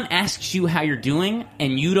someone asks you how you're doing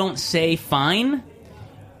and you don't say fine...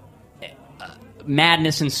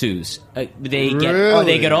 madness ensues. They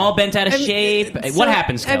get all bent out of shape. What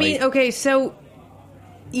happens, Kelly? I mean, okay, so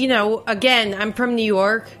again, I'm from New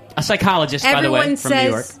York. A psychologist, by the way, from New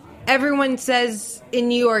York. Everyone says in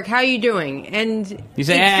New York, "How you doing?" And you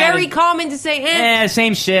say, it's very common to say,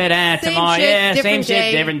 same shit, same tomorrow, shit, same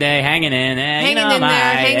shit, different day, hanging in, hanging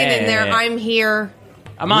in there. I'm here.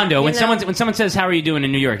 Armando, when someone says, "How are you doing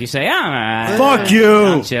in New York?" You say, "Fuck you."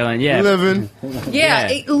 I'm chilling. Yeah, living.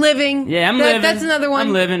 Living. Yeah, I'm living. That's another one.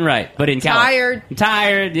 I'm living, right? But in tired.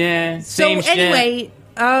 Tired. Yeah. Same shit. So anyway,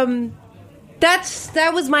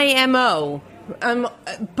 that was my MO.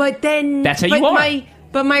 But then that's how you are.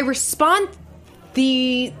 But my response,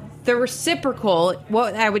 the reciprocal,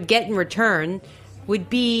 what I would get in return would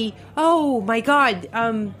be, "Oh my God,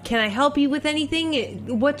 can I help you with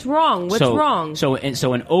anything? What's wrong? What's wrong?" So an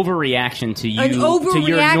overreaction to you,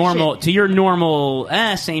 overreaction. to your normal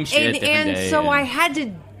same shit. And so I had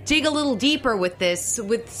to dig a little deeper with this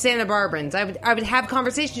with Santa Barbarans. I would have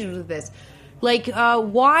conversations with this, like,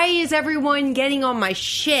 why is everyone getting on my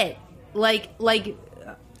shit? Like.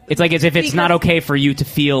 It's like as if it's not okay for you to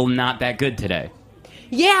feel not that good today.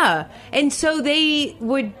 Yeah. And so they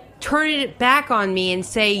would turn it back on me and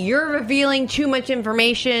say, "You're revealing too much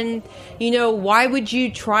information. Why would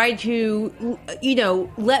you try to,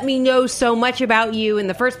 let me know so much about you in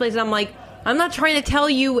the first place?" And I'm like, I'm not trying to tell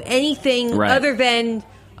you anything other than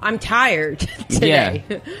I'm tired today.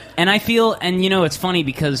 Yeah. And I feel, and it's funny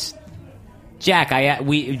because Jack,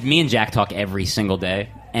 me and Jack talk every single day.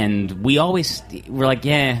 And we're like,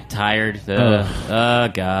 tired.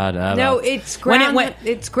 God. No, it's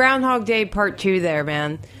Groundhog Day Part 2 there,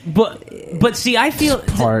 man. But see, I feel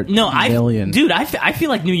I feel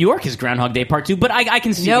like New York is Groundhog Day Part 2. But I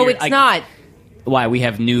can see. No, it's not. Why? We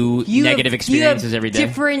have new negative experiences every day.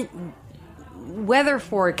 Different weather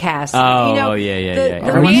forecasts. Oh, yeah.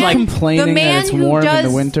 Everyone's complaining that it's warm in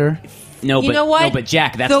the winter. No, you know what? No, but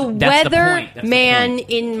Jack, that's the weather the point. Man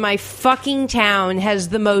in my fucking town has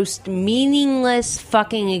the most meaningless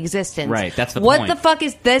fucking existence. Right, that's the point. What the fuck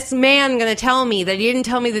is this man going to tell me that he didn't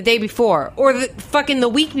tell me the day before or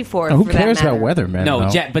the week before? Who cares about weather, man? No,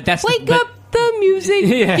 Jack, but that's wake up. The music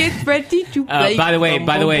gets ready to play. By the way,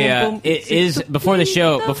 before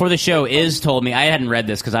the show, Iz told me, I hadn't read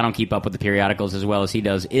this because I don't keep up with the periodicals as well as he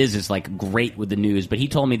does. Iz is like great with the news, but he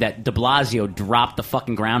told me that De Blasio dropped the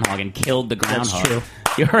fucking groundhog and killed the groundhog. That's true.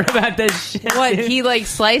 You heard about this shit? What, he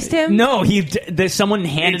sliced him? No, someone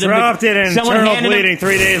handed him dropped it and internal bleeding.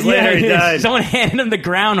 3 days later he died. Someone handed him the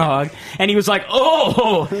groundhog and he was like,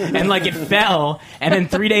 "Oh," and it fell, and then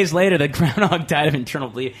 3 days later the groundhog died of internal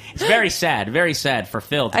bleeding. It's very sad for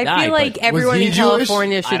Phil to die. I feel like everyone in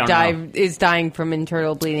California is dying from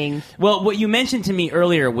internal bleeding. Well, what you mentioned to me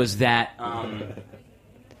earlier was that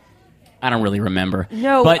I don't really remember.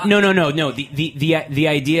 No, but no. The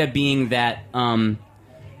idea being that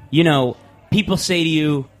people say to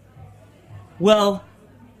you, "Well,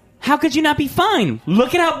 how could you not be fine?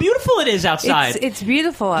 Look at how beautiful it is outside. It's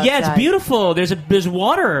beautiful outside. Yeah, it's beautiful. There's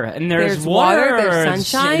water and there's water. There's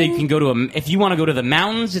sunshine. You can go to if you want to go to the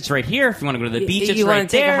mountains, it's right here. If you want to go to the beach, it's right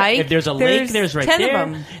there. Take a hike? If there's a lake, there's right 10 there.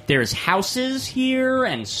 of them. There's houses here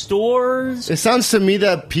and stores. It sounds to me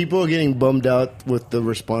that people are getting bummed out with the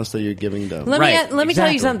response that you're giving them. Let me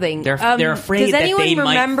tell you something. They're afraid that they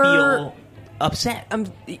might feel upset.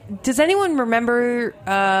 Does anyone remember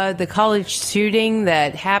the college shooting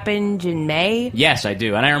that happened in May? Yes, I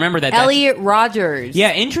do, and I remember that. Elliot Rogers.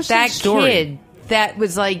 Yeah, interesting that story. Kid that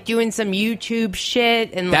was doing some YouTube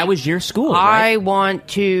shit, and that was your school. I right? want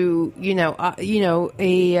to,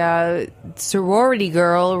 a sorority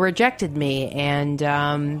girl rejected me, and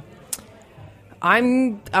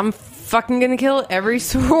I'm fucking gonna kill every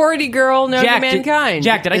sorority girl known to mankind.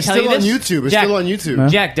 Jack, did I tell you this? It's still on YouTube. Huh?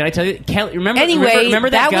 Jack, did I tell you? Kelly, remember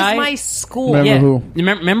that guy? was my school. Remember who?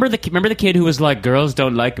 Remember the kid who was like, "Girls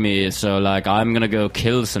don't like me, so I'm gonna go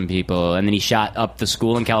kill some people," and then he shot up the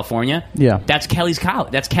school in California. Yeah, that's Kelly's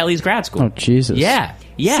college. That's Kelly's grad school. Oh Jesus. Yeah.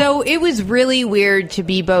 So it was really weird to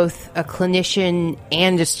be both a clinician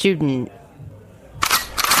and a student.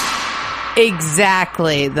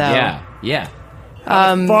 Exactly, though. Yeah.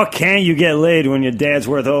 How the fuck can you get laid when your dad's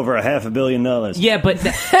worth over $500 million? Yeah, but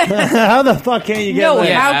how the fuck can you get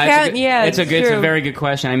laid? How can? It's a very good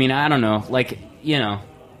question. I mean, I don't know.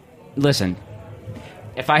 Listen.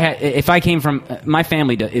 If I came from my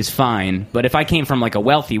family is fine, but if I came from a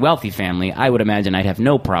wealthy family, I would imagine I'd have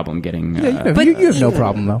no problem getting. But you have no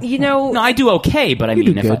problem though. No, I do okay, but I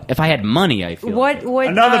mean, if I had money, I feel what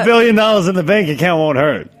another $1 billion in the bank account won't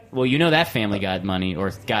hurt. Well, that family got money,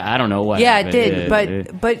 or I don't know what. Yeah, it did, but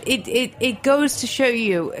it goes to show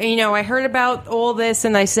you. I heard about all this,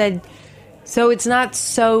 and I said, so it's not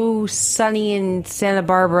so sunny in Santa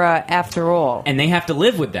Barbara after all. And they have to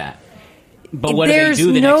live with that. But what do they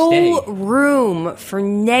do the next day? There's no room for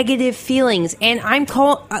negative feelings. And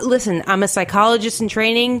listen, I'm a psychologist in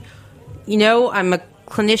training. You know, I'm a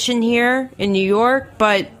clinician here in New York,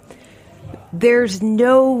 but there's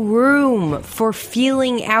no room for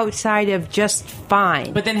feeling outside of just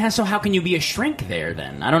fine. But then, so how can you be a shrink there?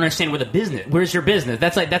 Then I don't understand where the business. Where's your business?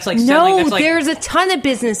 That's like no. Selling, that's like, there's a ton of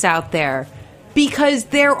business out there because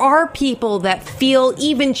there are people that feel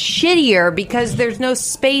even shittier because there's no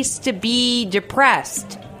space to be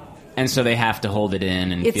depressed, and so they have to hold it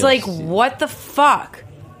in. And it's like, what the fuck?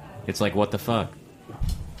 It's like, what the fuck?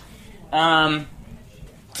 So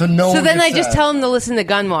then I just tell them to listen to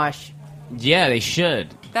Gunwash. Yeah, they should.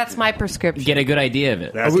 That's my prescription. Get a good idea of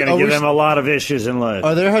it. That's going to give them a lot of issues in life.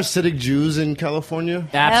 Are there Hasidic Jews in California?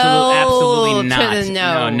 Absolutely not. To the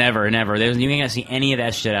no. No, never. You ain't going to see any of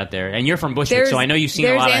that shit out there. And you're from Bushwick, so I know you've seen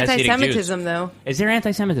a lot of Hasidic Jews. There's anti-Semitism, though. Is there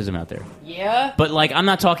anti-Semitism out there? Yeah. But like, I'm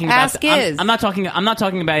not talking about. I'm not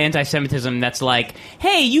talking about anti-Semitism that's like,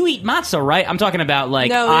 hey, you eat matzah, right? I'm talking about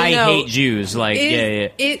like, I hate Jews. Like,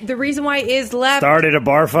 The reason why is left started a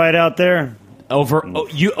bar fight out there.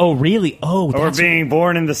 Really? Or being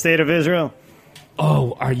born in the state of Israel.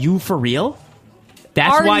 Oh, are you for real?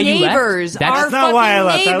 That's our why neighbors, you left? That's not why I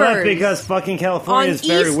left. Neighbors. I left because fucking California is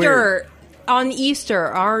very weird. On Easter,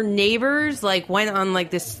 our neighbors went on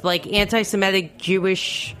this anti-Semitic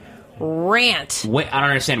Jewish rant. Wait, I don't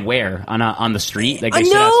understand where on the street. Like no,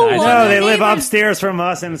 sit outside. No, they live upstairs from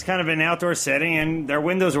us, and it's kind of an outdoor setting, and their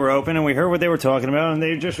windows were open, and we heard what they were talking about, and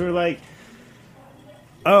they just were like,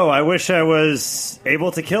 "Oh, I wish I was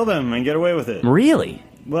able to kill them and get away with it." Really?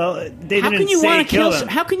 Well, they how didn't can you say kill them.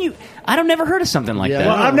 How can you? I've never heard of something like that.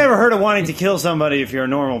 Well, I've never heard of wanting to kill somebody if you're a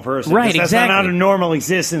normal person. Right, that's exactly. not a normal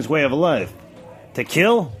existence way of life. To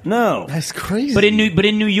kill? No. That's crazy. But in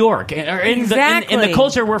New York, or in Exactly. the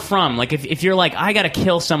culture we're from, like if you're like, I got to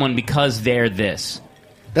kill someone because they're this.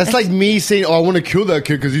 That's like me saying, "Oh, I want to kill that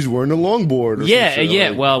kid because he's wearing a longboard." Or Yeah, some shit. yeah.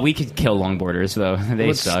 Like, Well, we could kill longboarders though. They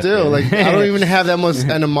but suck. still, like, I don't even have that much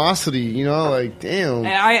animosity. You know, like, damn.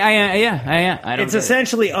 I don't. It's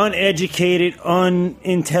essentially uneducated,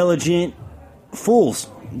 unintelligent fools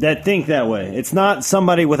that think that way. It's not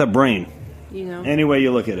somebody with a brain. You know. Any way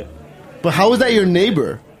you look at it. But how is that your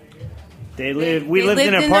neighbor? We lived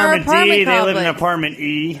in apartment D. They lived in apartment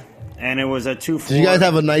E, and it was a 2-floor. Do you guys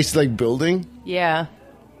have a nice building? Yeah.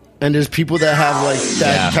 And there's people that have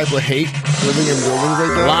that type of hate living in buildings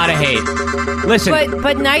like that. A lot of hate. Listen,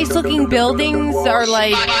 but nice looking buildings are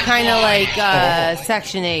kind of like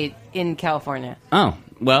Section 8 in California. Oh.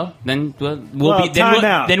 Well, then we'll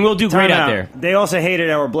do great out there. They also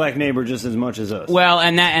hated our black neighbor just as much as us. Well,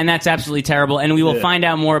 and that's absolutely terrible, and we will find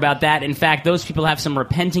out more about that. In fact, those people have some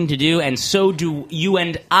repenting to do, and so do you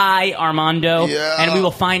and I, Armando. Yeah. And we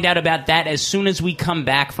will find out about that as soon as we come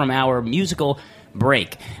back from our musical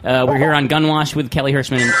break. We're here on Gunwash with Kelly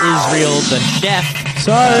Hirschman and Israel the Chef.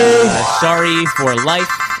 Sorry for life.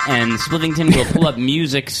 And Splivington will pull up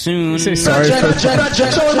music soon. Sorry for... It's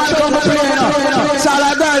all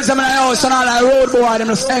our girls in my house and all our road boy, them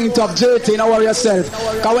just hang up, JT, now worry yourself.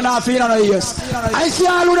 Because we're not feeling no ears. I see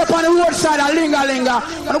all who up on the roadside and linger. And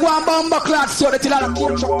go and bomb clots so that till I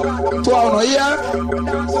keep to our no here.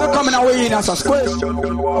 So they're coming away in as a squish. Soul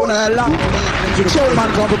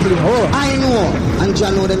man come to play. I know. And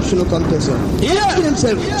John know them shouldn't come to so. Yeah. Kill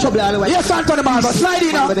himself. Trouble all the way. Yes, Anthony Barber, slide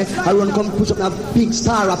in now. I run come push up a big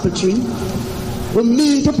star apple tree. We're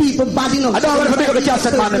mean to people, bad enough. I don't want to pick up the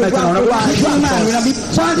cassette man. This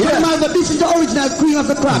is the original cream of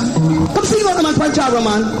the crop. Come see what the man Panchara,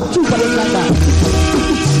 man. True for them like that.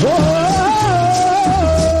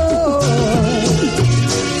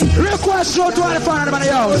 Request show to all the fun of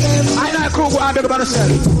the house. I know crew go and big about yourself.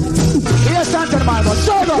 Yes, Anthony Barber,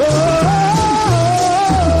 so go.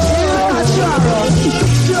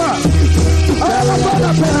 Sure.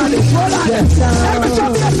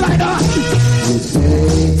 You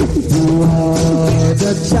say you are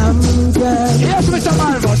the champion. Yes, Mr.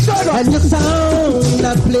 Marvel, and your sound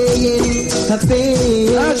are playing a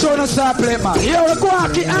thing. Let's show us start playing, man. Here we go,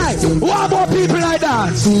 one more people like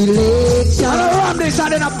that. Selection. And I ram this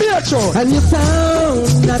and then a beer show. And your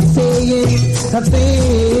sound are saying a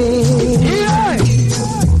thing. Yeah.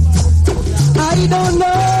 I don't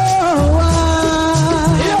know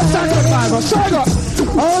why. Yes, Mr. Marvel, so go.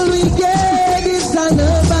 All we get is an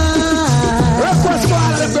abide. Request for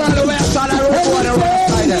all of the girl who wears on the road for the right side.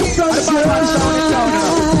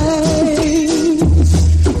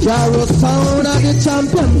 Jarro sound of the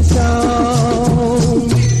champion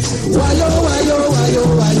sound. Why yo, why yo, why yo,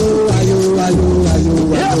 why yo, why yo, why yo, why yo, why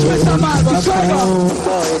yo. Yes, Mr. Marvel, so go.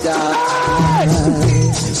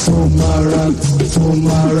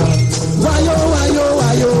 Tomorrow. Why yo,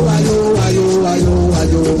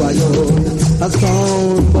 a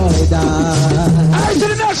strong boy died. I to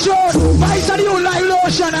the next show. Vice and you like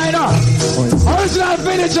lotion, I know. Original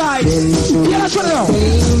village eyes. Yeah, that's what I know. We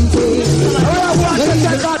have one to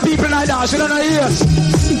take out people like that. So you don't know here.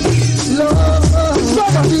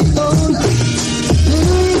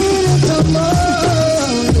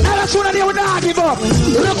 And that's what I do. Not give up.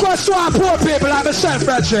 Look what swap poor people like myself,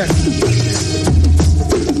 Frederick.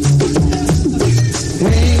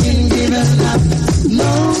 Ain't giving up, no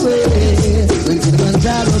way. When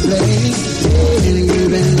Kilimanjaro play, ain't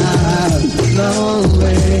giving up, no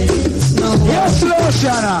way. No way. Yes,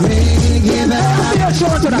 Luciana. Ain't giving up,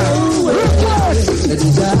 no way. Let the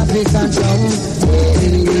traffic control,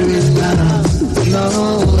 ain't giving up, no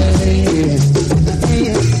way.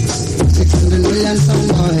 600 million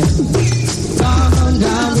somewhere, gone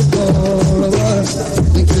down before a war.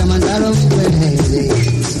 When Kilimanjaro play.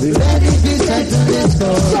 We ready to settle this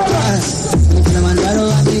score. When Kilimanjaro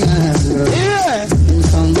at the end. Yeah.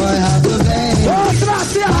 Some boy have to pay. I'm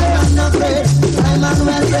not afraid. I'm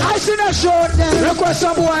unwell. I see that show. Request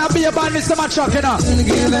some boy I'll be a band Mr. Machuck, you know.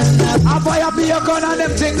 I'll buy a beer gun and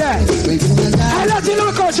them thing there. I let you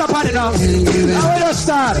look out upon it now. Now we just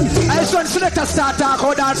start. I just want to select a start talk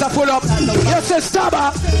how dance full up. You say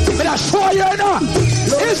stabber. But I show you, you know.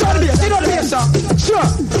 It's on the bass. It's on the bass, sir. Sure.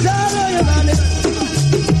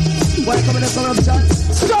 Boy, coming in from upside.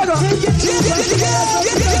 Struggle.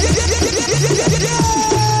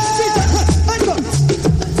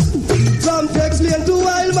 From Tex Lane to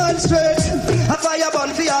Wildman Street, a fire burn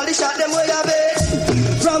for all the shot them way away.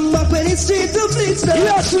 From McPenny Street to Fleet Street,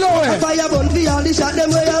 yes, Lord. a fire burn for all the shot them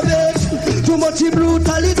way away. Too much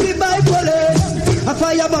brutality by police. A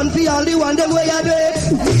fire burn for all the one them way away.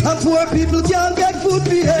 And poor people can't get food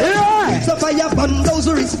for it. So fire burn those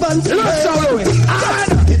who responsible.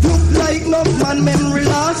 It look like no man memory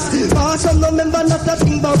lost. Some no member not a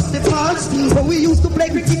thing about the past. But we used to play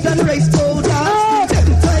cricket and race to dance.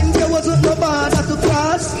 Time there wasn't no border to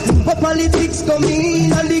cross. But politics come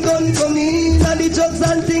in and the gun come in and the drugs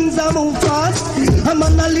and things are move fast. A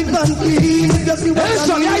man a live and clean. Just the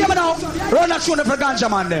listen, yeah, now. Run that tune for ganja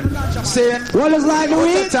man them. Say it. What is like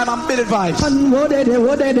we? Time I'm building vibes. And what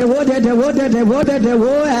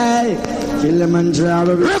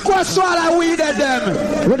Kilimanjaro. Request all I weeded them.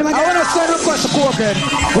 I want to send request to Coken.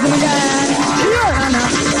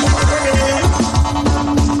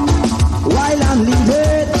 While I'm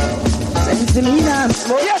leaving,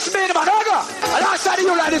 yes, man, man, last time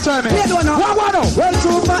you like this time, man. Well,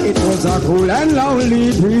 trooper, it was a cool and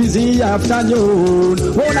lonely, breezy afternoon.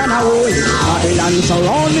 One and a way, Babylon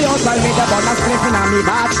surround me, outside me, the bonus sleeping on me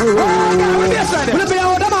bathroom. We'll be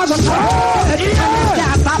out the mountain.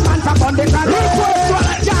 Can't stop and stop on the ground.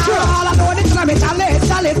 All I know is I'm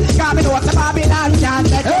challenge. Coming out the Babylon can't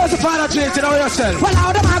take it. Here's the final drink to know yourself. Well,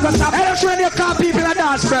 now the man goes stop. And I'm trying to call people and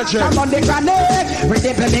dance, Frederick. Come on the grenade, with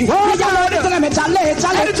the building.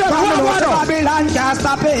 Challenge. Babylon can't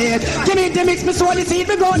stop it. Give me the mix, me soul, the seed,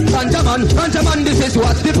 me gun. Ganjaman, this is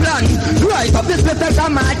what's the plan. Right up this place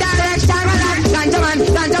from my direction.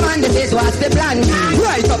 Ganjaman, this is what's the plan.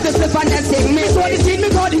 Right up this place and then sing me soul, the seed, me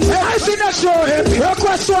gun. I see that show him.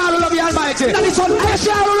 Request to all of the Almighty. I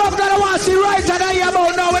see all of that I want to see right and I hear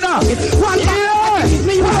about now and now. We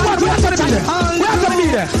have to be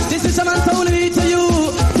there. This is someone told me to you.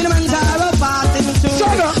 Kilimanjaro passing through.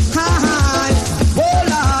 Oh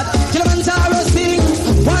Lord, Kilimanjaro sing.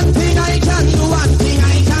 One thing I can do, one thing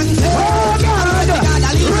I can say. Oh God!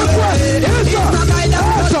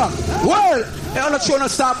 Well, I'm not sure to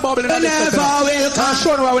stop bubbling. I'm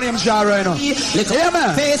sure why we name Jar right now. Yeah,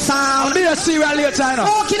 man. I'm going to see you later, I know.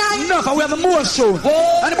 Enough, and we have more soon.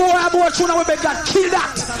 And the more I have more soon, I will make that kill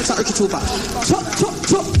that. Sorry, Chupa.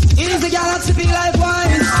 It is a galaxy be like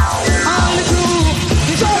wine. All the crew.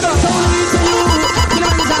 It's all the story to you.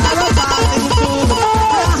 Kilimanjaro passing through.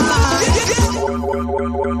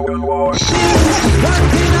 One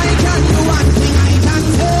thing I can do, one thing I can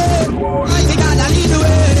say. Mighty God, I lead the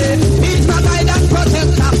way. He's my guide and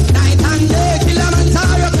protector. Night and day,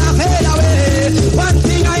 Kilimanjaro can't fade away. One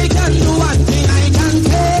thing I can do, one thing I can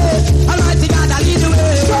say. Almighty God, I lead the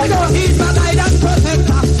way. He's my guide and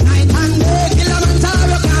protector. Night and day,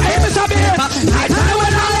 Kilimanjaro can't fade away. Night and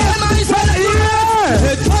when I am myself,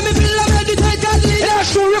 for me feel I'm meditated.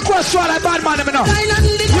 That's true. Request all that bad man,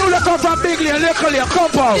 you look up from Bigly and locally a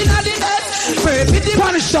compound.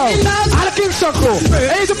 Punish down. And the Kingston crew.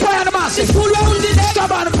 He's a boy on the massive.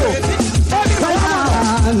 Stop on the crew.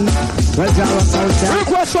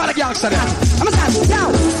 Request for the gangster there. I'm a stand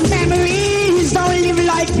down. Memories don't live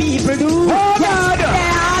like people do. Oh God. They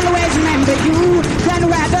always remember you. Then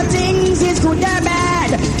whether things is good or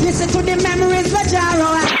bad. Listen to the memories that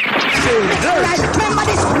Jaro.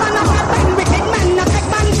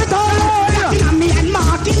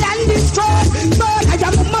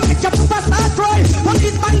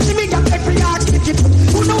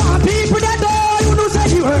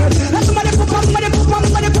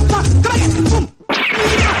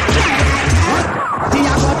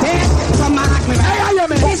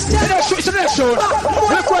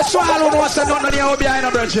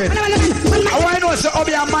 know, brethren. I know it's a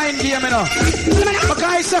mind game, you know.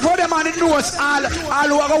 Because if for them and it knows all who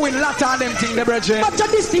are going to win lot on them thing, the brethren. I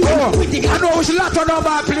know it's a lot of no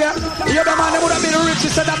bad player. The other man, they would have been the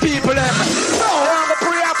richest of the people, them. No, I'm going to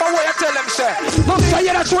pray up and what you tell them, sir. So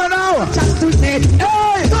you that's right now. Hey,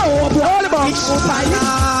 all about.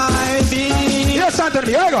 Yes,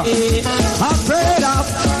 Anthony, here you go. Afraid of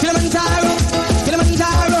Kilimanjaro,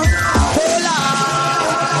 Kilimanjaro.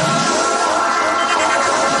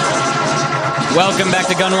 Welcome back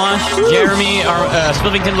to Gunwash. Jeremy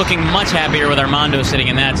Splivington looking much happier with Armando sitting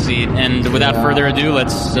in that seat. And without further ado,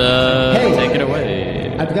 let's take it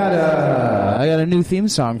away. I got a new theme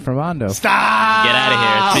song from Armando. Stop! Get out of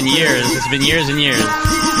here. It's been years. It's been years and years.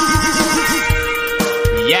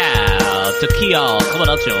 Yeah. Tequila. Come on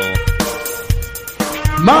out, yo.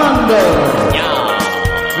 Mondo! Yeah.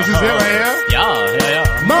 This is it right here?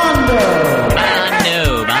 Yeah. Mondo!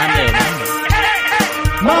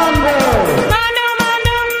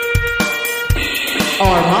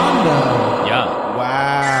 Armando. Yeah.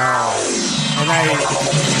 Wow. And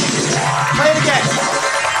play it again.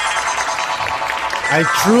 I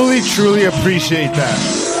truly appreciate that.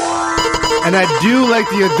 And I do like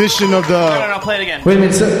the addition of the... No, play it again. Wait a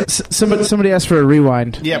minute. Somebody asked for a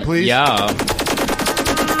rewind. Yeah, please. Yeah.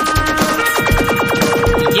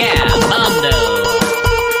 Yeah, Mondo.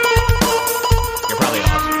 You're probably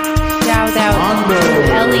awesome. Shout out Mondo.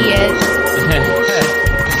 Elliot.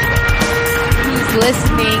 He's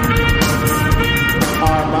listening.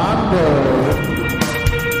 Armando.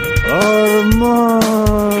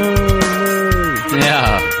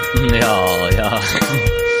 Yeah.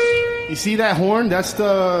 You see that horn? That's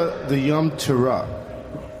the Yum Tura.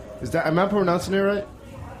 Is that? Am I pronouncing it right?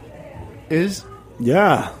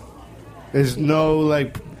 Yeah. There's no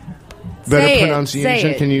better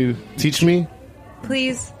pronunciation. Can you teach me?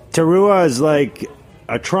 Please. Tarua is like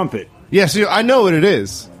a trumpet. Yeah, see, I know what it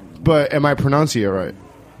is, but am I pronouncing it right?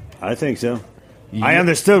 I think so. I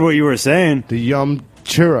understood what you were saying. The Yum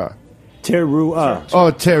Tura. Terua.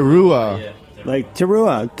 Oh, Terua. Yeah. Like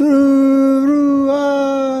Terua. Terua.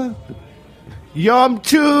 Yum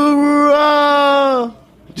Tura.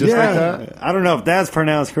 Just like that? I don't know if that's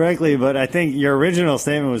pronounced correctly, but I think your original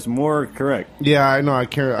statement was more correct. Yeah, I know. I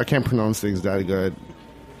can't pronounce things that good.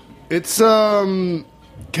 It's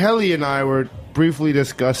Kelly and I were briefly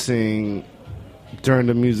discussing during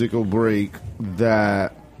the musical break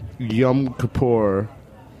that Yom Kippur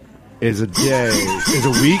is a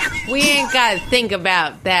week. We ain't got to think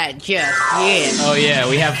about that just yet. Oh, yeah.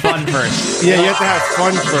 We have fun first. Yeah, you have to have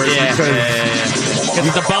fun first. Yeah. Because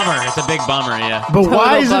it's a bummer. It's a big bummer, yeah. But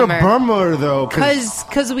why is it a bummer, though?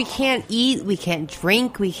 Because we can't eat, we can't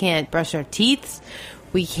drink, we can't brush our teeth.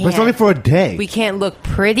 We can't. But it's only for a day. We can't look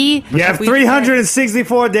pretty. You have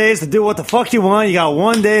 364 days to do what the fuck you want. You got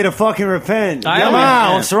 1 day to fucking repent. Come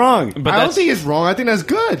on, what's wrong? But I don't think it's wrong. I think that's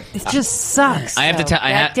good. It just sucks. I have to tell.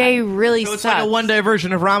 That day really sucks. It's like a 1 day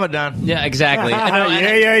version of Ramadan. Yeah, exactly.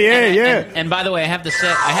 Yeah. And by the way, I have to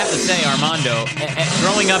say, Armando,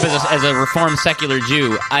 growing up as a reformed secular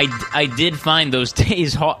Jew, I did find those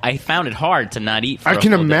days. I found it hard to not eat. I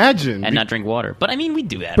can imagine and not drink water. But I mean, we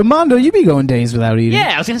do that. But Mondo, you be going days without eating.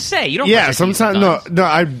 Yeah, I was gonna say you don't. Yeah, sometimes no.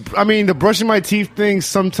 I mean the brushing my teeth thing.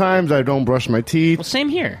 Sometimes I don't brush my teeth. Well, same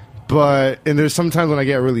here. And there's sometimes when I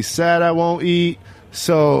get really sad, I won't eat.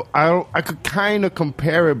 So I could kind of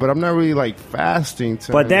compare it, but I'm not really fasting.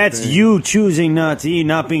 But that's you choosing not to eat,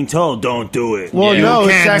 not being told don't do it. Well, no, you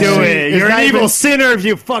can't do it. You're an evil sinner if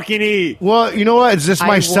you fucking eat. Well, you know what? It's just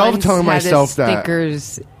myself telling myself that.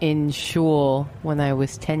 Stickers in shul when I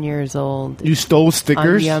was 10 years old. You stole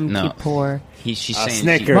stickers? On Yom Kippur. She's saying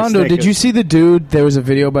Snickers. Mondo, did you see the dude? There was a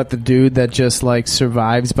video about the dude that just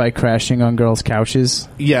survives by crashing on girls' couches.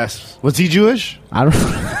 Yes. Was he Jewish? I don't.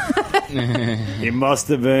 He must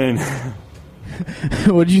have been.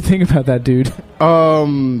 What did you think about that dude?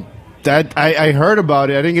 That I heard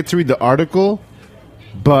about it. I didn't get to read the article,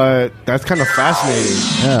 but that's kind of fascinating.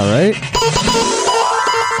 Yeah, right.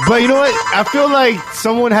 But you know what? I feel like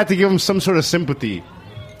someone had to give him some sort of sympathy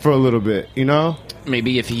for a little bit. You know.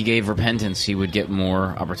 Maybe if he gave repentance, he would get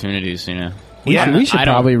more opportunities, We should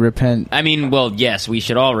probably repent. I mean, well, yes, we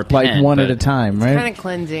should all repent. One at a time, right? Kind of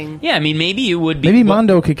cleansing. Yeah, I mean, maybe it would be. Maybe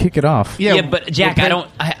Mondo could kick it off. Yeah, but Jack,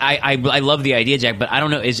 I love the idea, Jack, but I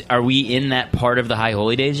don't know. Are we in that part of the High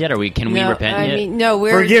Holy Days yet? Can we repent yet? No,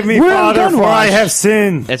 forgive me, Father, for I have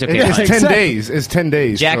sinned. That's okay. It's 10 days. It's 10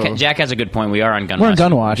 days. Jack has a good point. We are on Gunwash. We're on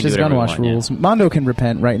Gunwash. It's Gunwash rules. Mondo can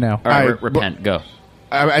repent right now. All right, repent. Go.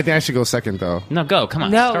 I think I should go second, though. No, go. Come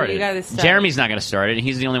on. No, start you it. gotta start. Jeremy's not going to start it, and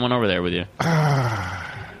he's the only one over there with you.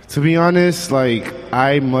 To be honest,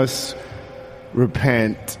 I must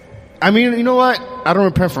repent. I mean, you know what? I don't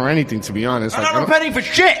repent for anything, to be honest. I'm not repenting for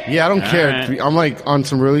shit. Yeah, I don't care. right. I'm like on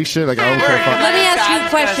some really shit. Like I don't care. Let me ask you a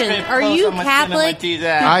question. Are you Catholic?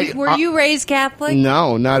 Were you raised Catholic?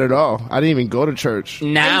 No, not at all. I didn't even go to church.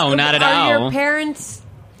 No, not at all. Are your parents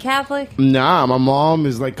Catholic? Nah, my mom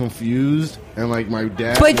is like confused, and like my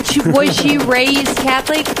dad. But was she raised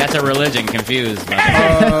Catholic? That's a religion. Confused.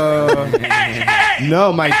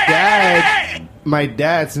 No, my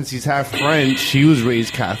dad, since he's half French, he was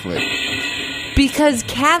raised Catholic. Because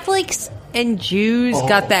Catholics and Jews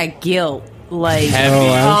got that guilt. Like,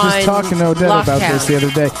 I was just talking to Odette about this the other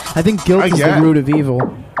day. I think guilt is the root of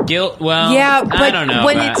evil. Guilt? Well, yeah, but I don't know,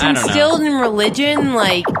 when but it's I don't instilled in religion,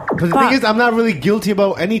 like, But the thing is, I'm not really guilty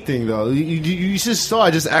about anything, though. You just saw.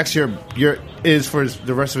 I just asked your for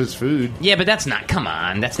the rest of his food. Yeah, but that's not. Come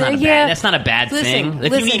on, that's not. That's not a bad thing.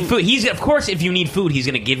 If you need food, if you need food, he's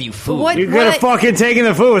going to give you food. You could have fucking taken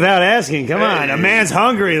the food without asking. Come on, a man's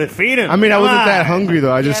hungry. Feed him. I mean, I Come wasn't on. that hungry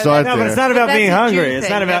though. I just saw it there. But it's not about being hungry. It's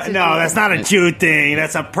not about. That's No, that's not a Jew thing.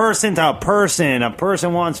 That's a person to a person. A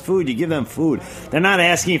person wants food. You give them food. They're not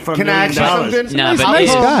asking for $1 million. No, but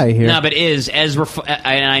nice guy here. No, but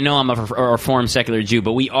I know I'm a Reformed secular Jew,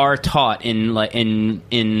 but we are taught in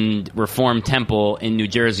Reformed Temple in New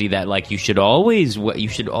Jersey that like you should always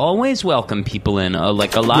welcome people in,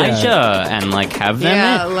 like Elijah, and like have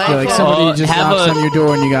them in. Like somebody just knocks on your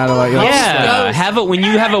door and you gotta like when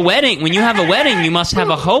you have a wedding you must have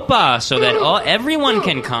a chuppah so that everyone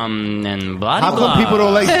can come and blah blah. How come people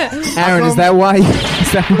don't like Aaron? Is that why you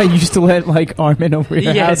used to let like Armin over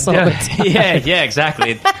your house all the time? Yeah,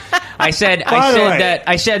 exactly. I said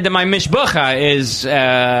that my mishbucha is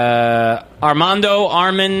Armando,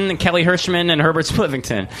 Armin, Kelly Hirschman, and Herbert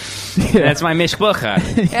Splivington. That's my mishbucha.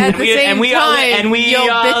 At the same time, you'll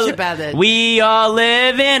bitch about it. We all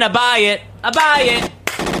live in a bayit.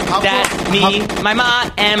 That me, my ma,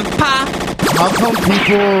 and pa.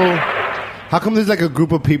 How come there's like a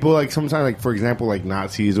group of people, like sometimes, like for example, like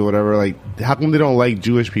Nazis or whatever, like how come they don't like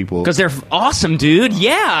Jewish people? Because they're awesome, dude.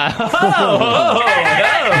 Yeah.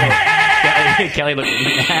 Kelly looked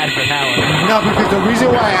mad for that one. No, because the reason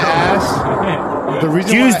why I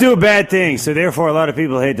asked, Jews do bad things, so therefore a lot of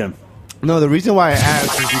people hate them. No, the reason why I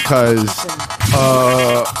asked is because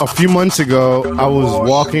a few months ago I was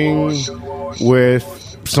walking with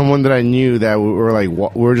someone that I knew that we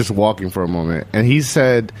were just walking for a moment, and he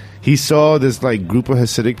said he saw this like group of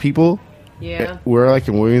Hasidic people. Yeah. We're like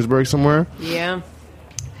in Williamsburg somewhere. Yeah.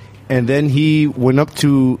 And then he went up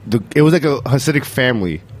to it was like a Hasidic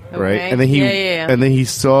family, right? Okay. And then and then he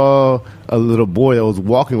saw a little boy that was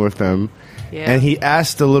walking with them, and he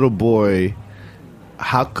asked the little boy,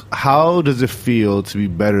 How does it feel to be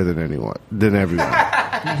better than everyone?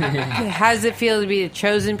 How does it feel to be the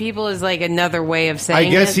chosen people? Is like another way of saying.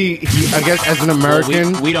 I guess it. I guess as an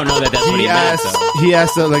American, we don't know that that's what he meant. He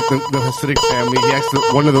asked the Hasidic family. He asked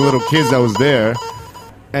one of the little kids that was there,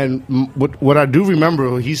 and what I do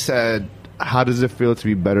remember, he said, "How does it feel to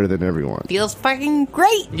be better than everyone?" Feels fucking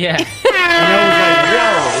great. Yeah. And I was like,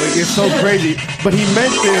 "Yo, like, it's so crazy," but he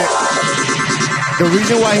meant it. The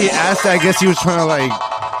reason why he asked that, I guess he was trying to like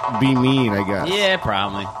be mean, I guess. Yeah,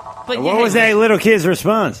 probably. But what was that little kid's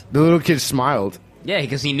response? The little kid smiled. Yeah,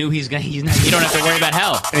 because he knew you don't have to worry about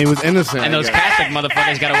hell. And he was innocent. And those Catholic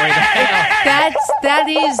motherfuckers got to worry about hell. That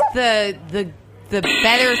is the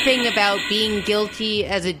better thing about being guilty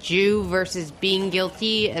as a Jew versus being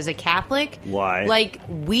guilty as a Catholic. Why? Like,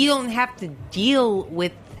 we don't have to deal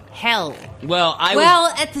with hell. Well,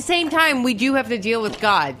 at the same time, we do have to deal with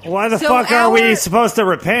God. Why the fuck are we supposed to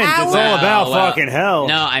repent? It's all about fucking hell.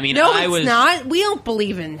 No, I mean, no, it's not. We don't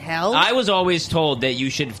believe in hell. I was always told that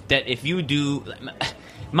if you do.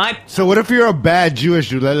 So what if you're a bad Jewish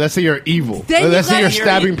Jew? Let's say you're evil. Let's say you're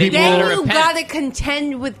stabbing people. Then you gotta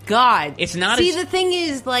contend with God. It's not. See, the thing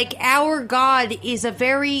is, like, our God is a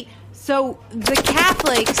very the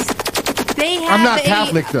Catholics. They have I'm not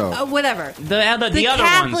Catholic though. Whatever. The other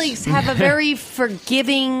Catholics have a very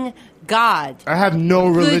forgiving God. I have no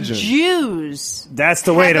religion. The Jews. That's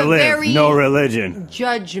the way to live. No religion.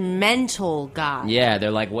 Judgmental God. Yeah, they're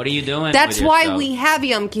like, what are you doing? That's why we have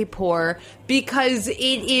Yom Kippur, because it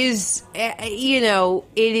is,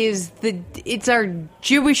 it's our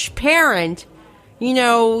Jewish parent,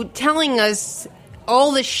 telling us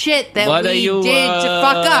all the shit that we did to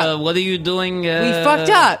fuck up. What are you doing? We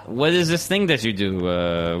fucked up. What is this thing that you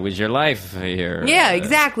do with your life here? Yeah,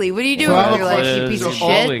 exactly. What are you doing with your life, you piece of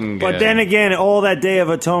shit? But then again, all that Day of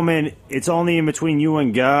Atonement, it's only in between you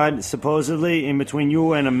and God, supposedly, in between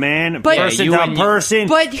you and a man, person to person.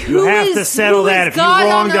 But you have to settle that if you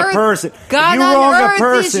wronged a person. God if you on wrong earth a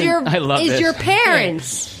person, is your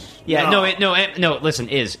parents. Yeah, no. Listen,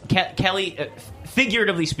 Kelly.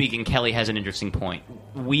 Figuratively speaking, Kelly has an interesting point.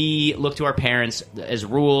 We look to our parents as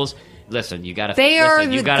rules. Listen, you gotta. They are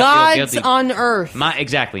the gods on earth.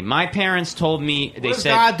 Exactly. My parents told me. They What said,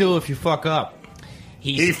 does God do if you fuck up?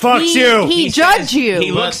 He fucks you. He judges you.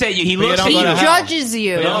 He looks at you. He judges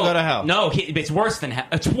you. You don't go to hell. No, it's worse than hell.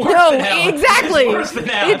 It's worse than hell. Exactly. It's worse than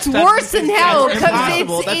hell. It's worse than hell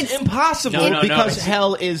because That's impossible. No, because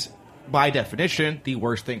hell is, by definition, the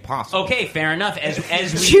worst thing possible. Okay, fair enough.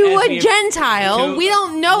 To a Gentile, we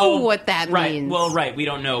don't know what that means. Well, right, we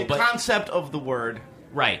don't know. The but concept of the word.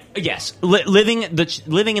 Right. Yes. Living in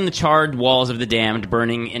the charred walls of the damned,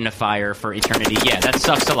 burning in a fire for eternity. Yeah, that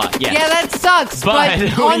sucks a lot. Yes. Yeah, that sucks.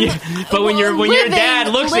 But when your dad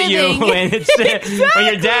looks at you,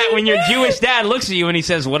 when your Jewish dad looks at you and he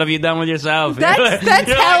says, "What have you done with yourself?" That's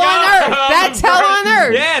hell on earth. That's hell on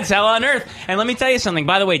earth. Yeah, it's hell on earth. And let me tell you something.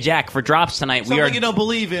 By the way, Jack, for drops tonight, you don't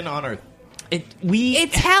believe in on earth.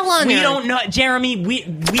 It's hell on earth. We don't know, Jeremy. We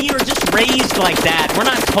are just raised like that. We're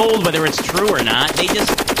not told whether it's true or not.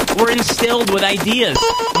 We're instilled with ideas.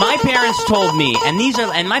 My parents told me, and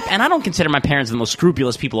I don't consider my parents the most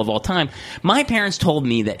scrupulous people of all time. My parents told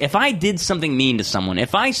me that if I did something mean to someone,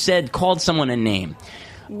 if I called someone a name,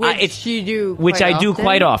 which I do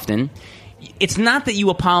quite often, it's not that you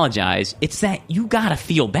apologize. It's that you gotta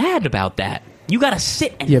feel bad about that. You gotta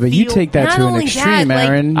sit and but you take that to an extreme,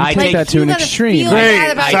 Aaron. You take that to an extreme.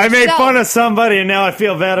 Great. So I made fun of somebody, and now I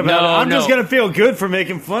feel bad about it. I'm just gonna feel good for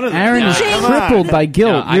making fun of them. Aaron is crippled by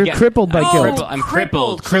guilt. You're crippled by guilt. I'm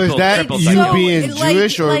crippled. So is that you being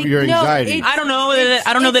Jewish or your anxiety? I don't know.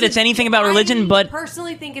 I don't know that it's anything about religion, but I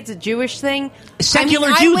personally think it's a Jewish thing.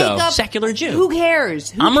 Secular Jew, though. Secular Jew. Who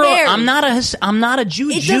cares? I'm not a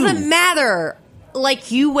Jew. It doesn't matter. Like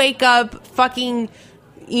you wake up fucking.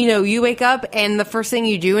 You wake up and the first thing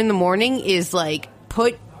you do in the morning is like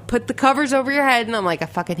put the covers over your head, and I'm like, I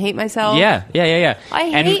fucking hate myself. Yeah.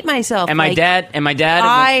 I hate myself. And my dad.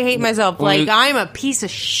 I hate myself. I'm a piece of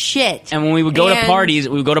shit. And when we would go to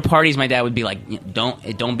parties, my dad would be like,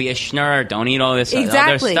 don't be a schnurr, don't eat all this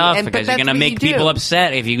other stuff because you're gonna make people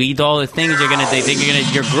upset. If you eat all the things, they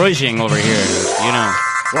think you're grudging over here.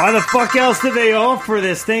 Why the fuck else did they offer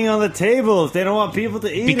this thing on the table if they don't want people to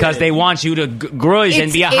eat it? Because they want you to grudge and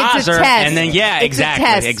be a hazer, and then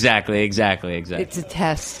exactly. It's a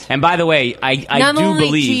test. And by the way, I not do only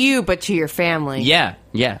believe to you but to your family. Yeah.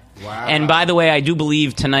 Wow. And by the way, I do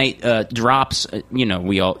believe tonight drops.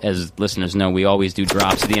 We all, as listeners know, we always do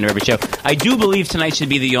drops at the end of every show. I do believe tonight should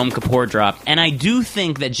be the Yom Kippur drop, and I do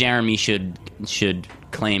think that Jeremy should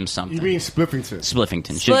claim something. You mean Spliffington?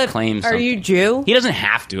 Spliffington should claim something. Are you Jew? He doesn't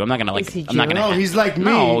have to. I'm not gonna I'm not gonna. No, he's like me.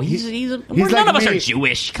 No, none of us are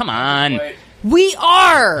Jewish. Come on. We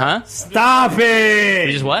are. Huh? Stop it.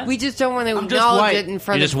 You just what? We just don't want to acknowledge it in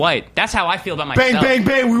front You're of. just white. That's how I feel about myself. Bang, bang,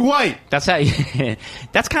 bang. We white. That's how.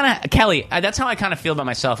 That's kind of Kelly. That's how I kind of feel about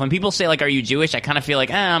myself. When people say like, "Are you Jewish?" I kind of feel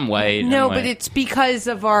like, I'm white. No, but it's because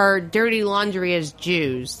of our dirty laundry as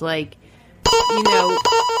Jews. Like,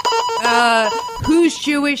 who's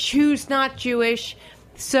Jewish, who's not Jewish.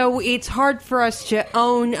 So it's hard for us to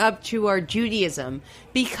own up to our Judaism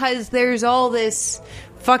because there's all this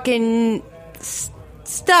fucking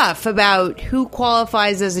stuff about who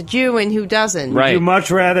qualifies as a Jew and who doesn't. Would you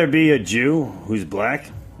much rather be a Jew who's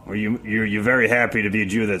black, or you're very happy to be a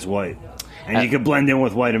Jew that's white, and you could blend in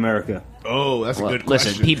with white America? Oh, that's a good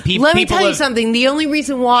question. Listen, let me tell you something. The only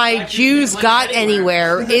reason why Jews got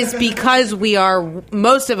anywhere is because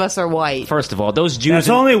most of us are white. First of all, those Jews... That's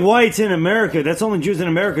only whites in America. That's only Jews in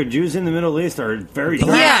America. Jews in the Middle East are very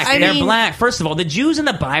black. Yeah, they're black. First of all, the Jews in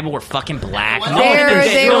the Bible were fucking black.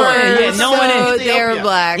 They were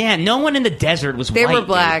black. Yeah, no one in the desert was white. They were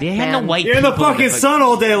black. They had no white You're in the fucking sun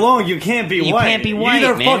all day long. You can't be white. You can't be white,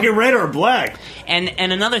 You're either man. fucking red or black. And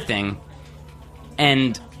another thing,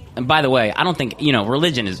 and by the way, I don't think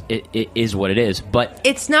religion is what it is, but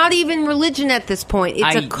it's not even religion at this point.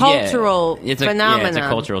 It's a cultural phenomenon. It's a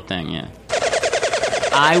cultural thing. Yeah.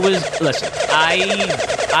 I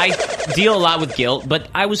deal a lot with guilt, but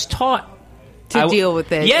I was taught to deal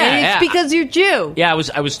with it. Yeah, and it's because you're Jew. Yeah, I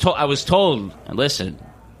was told. Listen.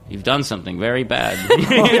 You've done something very bad.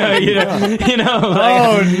 I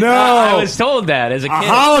was told that as a kid. A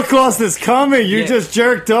Holocaust is coming. You just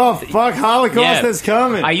jerked off. Fuck, Holocaust is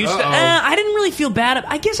coming. I used to. I didn't really feel bad.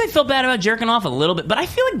 I guess I felt bad about jerking off a little bit, but I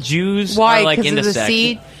feel like Jews are like into the sex.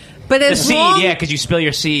 Seed? But the seed, because you spill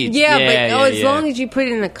your seed. Yeah, as long as you put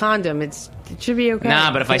it in a condom, it should be okay.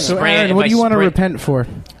 Nah, but if I spray Aaron, it, what do you want to repent for?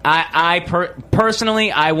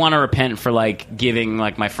 Personally, I want to repent for like giving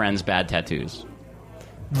like my friends bad tattoos.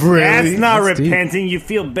 Really? That's not That's deep. repenting. You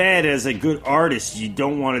feel bad as a good artist. You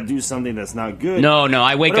don't want to do something that's not good. No,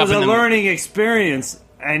 I wake But it up was in a the learning experience,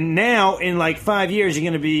 and now in like 5 years, you're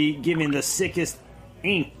going to be giving the sickest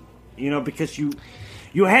ink, because you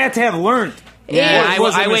had to have learned. Yeah, I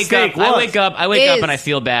wake up Is- and I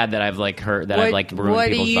feel bad that I've like hurt, that I've like ruined what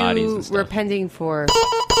people's are bodies you and stuff. repenting for?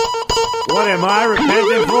 What am I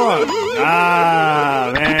repenting for?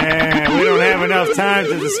 Ah, man, we don't have enough time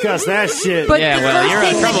to discuss that shit. But Yeah, the well, first you're a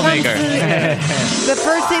thing that troublemaker. the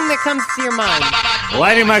first thing that comes to your mind.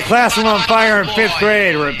 Lighting my classroom on fire in 5th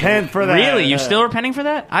grade. Repent for that. Really? You're still repenting for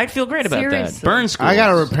that? I'd feel great about Seriously. that. Burn school. I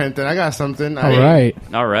gotta repent. Then I got something. All right.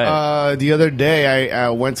 All right. The other day, I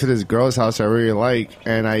went to this girl's house I really like,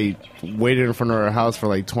 and I waited in front of her house for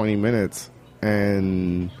like 20 minutes,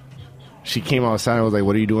 and she came outside and was like,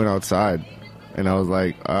 "What are you doing outside?" And I was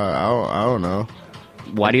like, I don't know.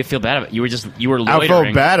 Why do you feel bad about it? You were loitering. I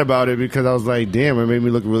felt bad about it because I was like, damn, it made me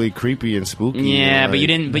look really creepy and spooky. Yeah, like, but you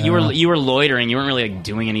didn't. But you were loitering. You weren't really like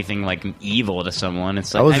doing anything like evil to someone.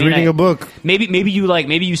 It's like I was reading a book. Maybe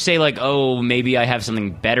you say like, oh, maybe I have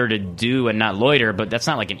something better to do and not loiter. But that's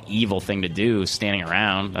not like an evil thing to do. Standing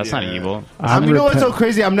around. That's not evil. You know what's so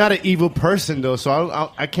crazy? I'm not an evil person though,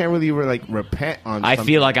 so I can't really like repent on. I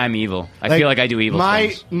something. feel like I'm evil. I feel like I do evil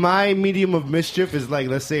things. My medium of mischief is like,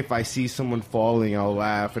 let's say if I see someone falling, I'll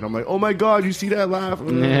laugh, and I'm like, oh my god, you see that laugh?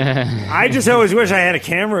 I just always wish I had a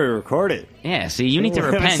camera to record it. Yeah, see, you need to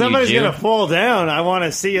repent. If somebody's you Jew. gonna fall down, I want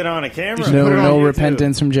to see it on a camera. No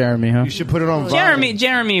repentance from Jeremy, huh? You should put it on.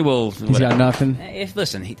 Jeremy will. He's got nothing.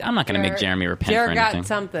 Listen, I'm not going to make Jeremy repent Jared for got anything.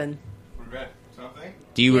 something.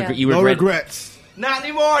 Do you? Yeah. You No regret? regrets. Not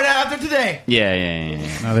anymore. Not after today. Yeah.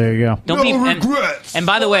 Oh, there you go. Don't be regrets. And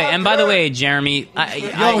by the way, Jeremy,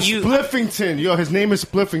 Spliffington. Yo, his name is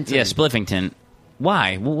Spliffington. Yeah, Spliffington.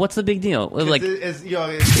 Why? Well, what's the big deal? Like, it's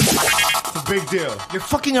a big deal. You're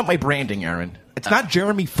fucking up my branding, Aaron. It's not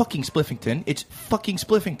Jeremy fucking Spliffington. It's fucking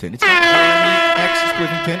Spliffington. It's not Jeremy X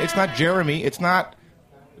Spliffington. It's not Jeremy. It's not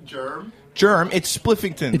Germ. It's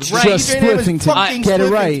Spliffington. It's right. just Your name is Spliffington. fucking Get it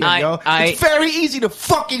right. Spliffington, yo. It's very easy to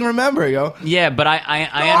fucking remember, yo. yeah, but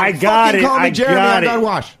I got it. Call me I Jeremy. got I'm it. done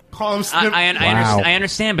wash. Call him Snip. I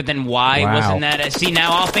understand, but then why wasn't that? See,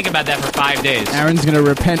 now I'll think about that for 5 days. Aaron's gonna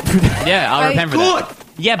repent for that. Yeah, I'll repent for that.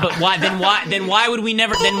 Yeah, but why? Then why would we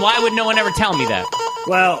never? Then why would no one ever tell me that?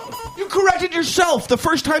 Well, you corrected yourself the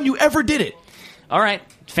first time you ever did it. All right,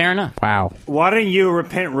 fair enough. Wow. why don't you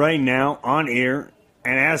repent right now on air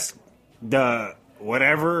and ask the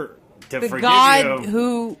whatever to The forgive God you?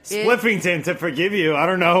 who is- Spliffington to forgive you. I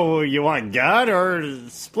don't know. You want God or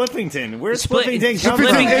Spliffington? Where's Split- Spliffington come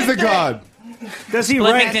Spliffington from? is a god. Does he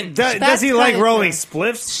Spliffington- does he like rolling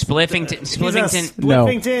spliffs? Spliffington. No.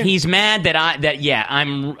 Spliffington? He's mad that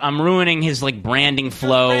I'm ruining his like branding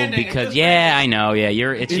flow because I know it's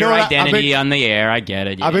You your know what? identity on the air. I get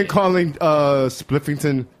it. I've been calling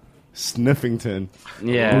Spliffington Sniffington.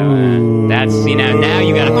 Yeah, that's now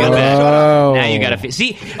you gotta feel bad. Now you gotta feel.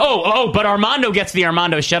 See, but Armando gets the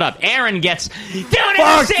Armando. Shut up. Aaron gets. Don't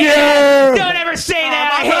ever say that. Don't ever say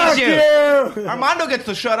that. I hate you. Armando gets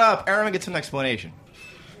to shut up. Aaron gets an explanation.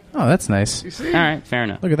 Oh, that's nice. All right, fair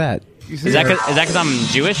enough. Look at that. Is that because I'm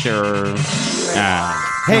Jewish or?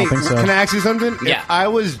 Hey, think so. can I ask you something? Yeah. If I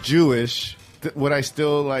was Jewish, would I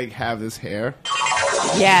still like have this hair?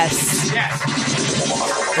 Yes.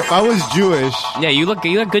 If I was Jewish, yeah, you look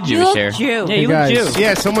good Jewish look hair. Jew. Yeah, Hey, you look guys. Jew.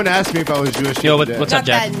 yeah, someone asked me if I was Jewish. Yo, the other what's day. up,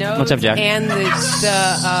 Jack? That nose What's up, Jack? And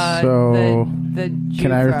So, the Jew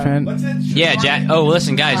Can I throat. repent? Yeah, Jack. Oh,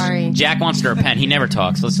 listen, guys. Sorry. Jack wants to repent. He never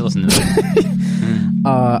talks. Let's listen to this.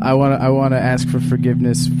 I want to ask for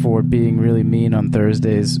forgiveness for being really mean on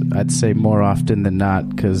Thursdays. I'd say more often than not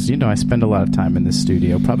because I spend a lot of time in the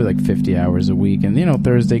studio, probably like 50 hours a week. And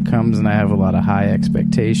Thursday comes and I have a lot of high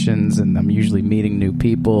expectations, and I'm usually meeting new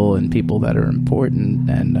people and people that are important.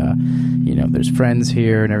 And there's friends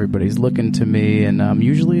here, and everybody's looking to me, and I'm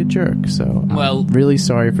usually a jerk. So I'm really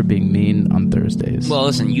sorry for being mean on Thursdays. Well,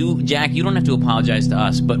 listen, Jack, you don't have to apologize to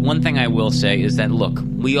us. But one thing I will say is that look,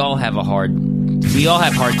 we all have hard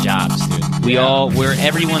jobs, dude. Where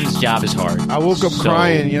everyone's job is hard. I woke up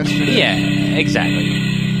crying yesterday. Yeah,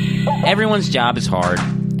 exactly. Everyone's job is hard,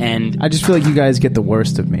 and I just feel like you guys get the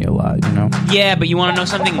worst of me a lot, Yeah, but you want to know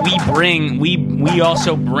something? We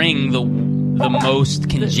also bring the most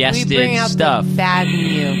congested we bring out stuff. The bad in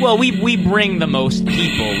you. Well, we bring the most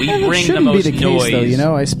people. We That bring the shouldn't most be the noise. case,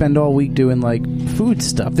 though. I spend all week doing like food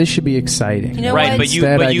stuff. This should be exciting, Right? But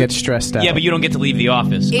instead I get stressed out. Yeah, but you don't get to leave the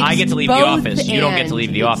office. It's I get to leave the both office. You don't get to and.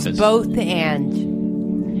 leave the It's office. both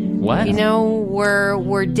and. What?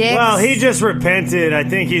 We're dicks. Well, he just repented. I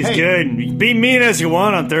think he's good. Be mean as you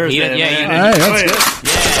want on Thursday. Yeah, man. yeah, Enjoy that's it.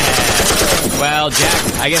 good. Well,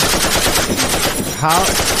 Jack, I guess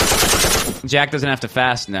Jack doesn't have to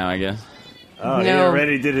fast now, I guess. Oh, he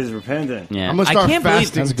already did his repenting. Yeah. I'm gonna start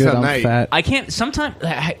fasting tonight. I can't. Sometimes,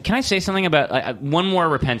 can I say something about one more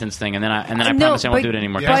repentance thing, and then I promise I won't do it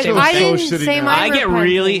anymore. But I didn't say my I get repentance.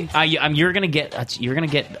 really. You're gonna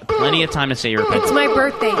get plenty of time to say your repentance. It's my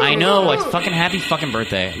birthday. I know. It's fucking happy fucking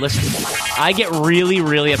birthday. Listen, I get really,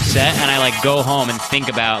 really upset, and I like go home and think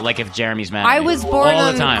about like if Jeremy's mad. At I me. was born all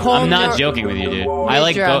on the time. cold I'm not Nor- joking with you, dude.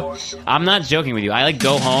 I'm not joking with you. I like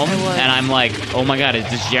go home and I'm like, oh my god, is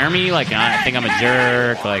Jeremy like? I think I'm a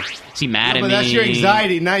jerk. Like, is he mad at but me? that's your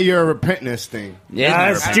anxiety, not your repentance thing.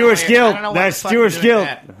 Yeah, that's Jewish guilt. That's Jewish guilt.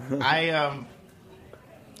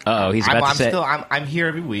 Uh-oh, he's about to say. I'm here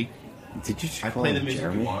every week. Did you? I play the music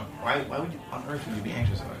you want. Why would you on earth would you be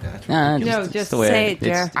anxious about that? Just say it,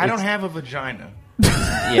 Jer. I don't have a vagina.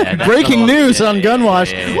 Yeah. Breaking news on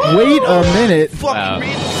Gunwash. Wait a minute.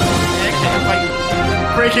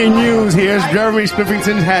 Breaking news here is Jeremy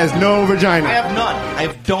Spiffington has no vagina. I have none.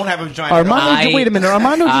 I don't have a vagina. Armando, wait a minute.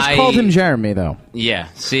 Armando just called him Jeremy, though. Yeah.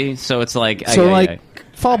 See, so it's like.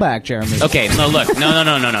 Fall back, Jeremy. Okay, no, look.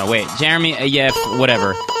 No. Wait. Jeremy,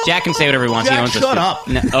 whatever. Jack can say whatever he wants. Jack, he owns shut this. up.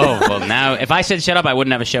 No, well, now, if I said shut up, I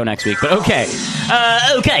wouldn't have a show next week. But okay.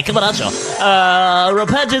 Okay, come on, show.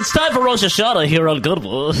 Repentance time for Rosh Hashanah here on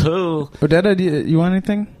Goodwood. Odetta, you want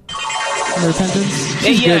anything? Repentance?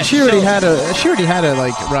 She's Yeah, good. She already had a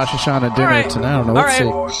like Rosh Hashanah dinner tonight. I don't know.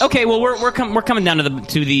 Let's see. Okay, well we're coming down to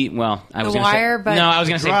the well. I was The gonna wire, say, but no, I was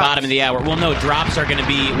going to say drops. bottom of the hour. Well, no, drops are going to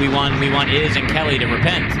be. We want Iz and Kelly to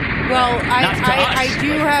repent. Well, Not to us. I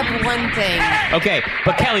do have one thing. Okay,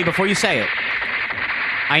 but Kelly, before you say it,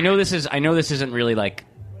 I know this isn't really like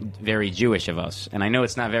very Jewish of us, and I know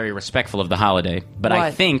it's not very respectful of the holiday, but I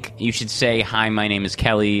What? think you should say, hi, my name is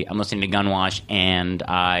Kelly, I'm listening to Gunwash, and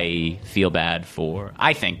I feel bad for...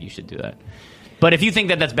 I think you should do that. But if you think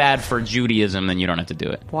that that's bad for Judaism, then you don't have to do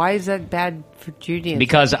it. Why is that bad for Judaism?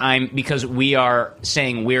 Because we are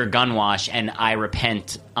saying we're Gunwash, and I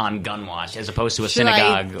repent on Gunwash, as opposed to a Should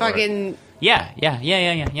synagogue. I fucking... Yeah,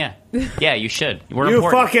 you should. We're You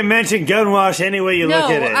important. fucking mentioned Gunwash any way you look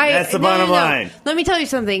at it. That's the bottom line. Let me tell you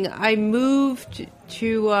something. I moved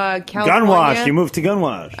to California. Gunwash. You moved to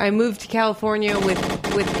Gunwash. I moved to California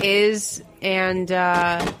with Iz, and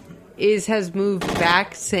Iz has moved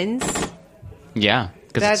back since. Yeah,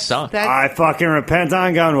 because it sucks. I fucking repent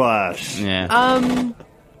on Gunwash. Yeah.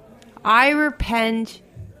 I repent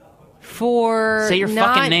for Say your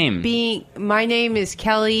not fucking name. being. My name is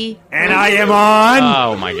Kelly, and I am on.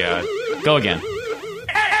 Oh my god! Go again.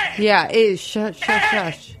 Yeah, Iz.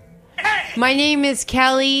 Shush. My name is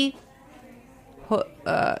Kelly.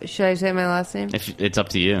 Should I say my last name? If it's up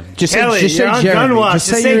to you. Just Kelly, say you're on Jeremy. Gunwash. Just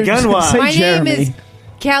say Gunwash. My Jeremy. name is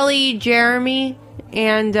Kelly Jeremy,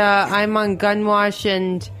 and I'm on Gunwash,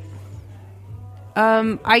 and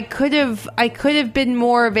I could have been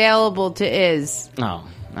more available to Iz Oh,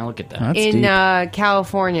 now look at that. in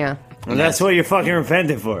California, And that's what you're fucking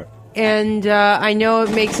repenting for. and I know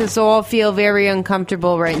it makes us all feel very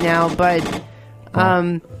uncomfortable right now, but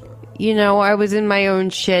you know, I was in my own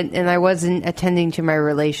shit, and I wasn't attending to my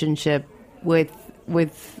relationship with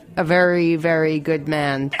a very, very good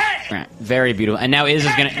man. Right. Very beautiful. And now Iz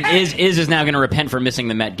is now gonna repent for missing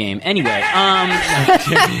the Met game. Anyway,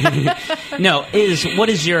 no, Iz, what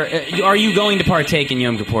is your? Are you going to partake in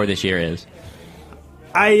Yom Kippur this year? Iz?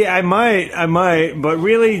 I might, but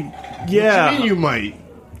really, yeah. What do you mean you might?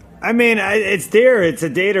 I mean, it's there. It's a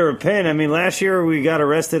day to repent. I mean, last year we got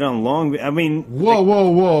arrested on Long. I mean,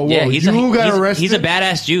 whoa! Yeah, you got arrested. He's a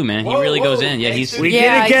badass Jew, man. He really goes in. Yeah, we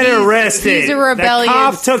didn't get arrested. He's a rebellious. The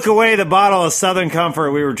cop took away the bottle of Southern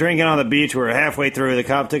Comfort. We were drinking on the beach. We were halfway through. The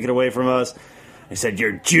cop took it away from us. He said,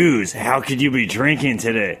 "You're Jews. How could you be drinking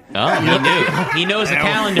today?" Oh, he knew. He knows the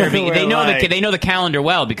calendar. They know like, they know the calendar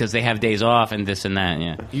well because they have days off and this and that.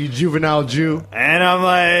 Yeah. You juvenile Jew. And I'm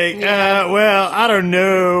like, well, I don't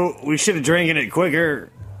know. We should have drinking it quicker.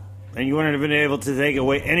 And you wouldn't have been able to take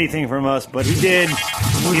away anything from us, but he did.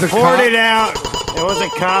 He poured it out. It was a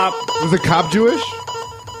cop. Was the cop Jewish?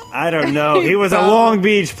 I don't know. He was a Long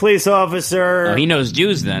Beach police officer. Oh, he knows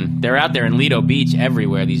Jews then. They're out there in Lido Beach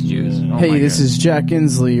everywhere, these Jews. Oh Hey, my this God. is Jack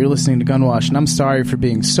Inslee. You're listening to Gunwash, and I'm sorry for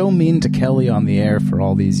being so mean to Kelly on the air for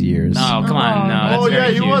all these years. Oh, come on. No, that's Yeah,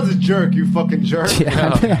 very you cute. was a jerk. You fucking jerk.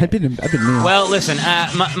 Yeah, I've been mean. Well, listen,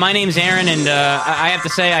 my name's Aaron, and I have to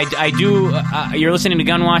say, I do. You're listening to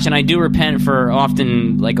Gunwash, and I do repent for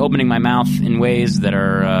often like opening my mouth in ways that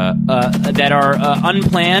are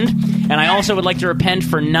unplanned, and I also would like to repent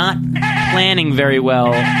for not planning very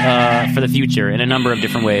well for the future in a number of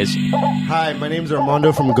different ways. Hi, my name's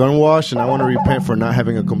Armando from Gunwash, and I want to repent for not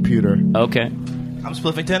having a computer. Okay. I'm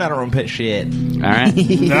Spliffington. I don't repent shit. All right.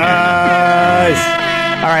 Nice.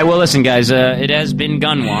 All right, well, listen, guys, it has been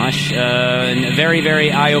Gunwash. A very,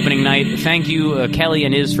 very eye-opening night. Thank you, Kelly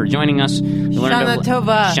and Iz, for joining us. Shana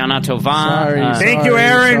Tova. Shana Tova. Thank you,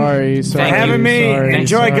 Aaron, for having me.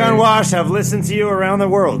 Enjoy Gunwash. I've listened to you around the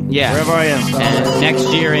world, wherever I am. And next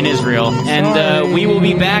year in Israel. And we will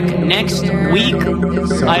be back next week.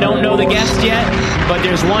 I don't know the guest yet, but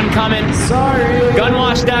there's one coming.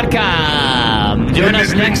 Gunwash.com. Join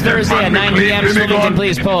us next Thursday at 9 p.m. Spliffington,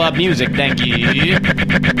 please pull up music. Thank you.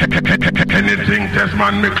 Anything test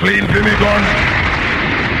man me clean for me gun.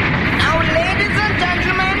 Now, ladies and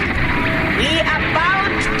gentlemen, we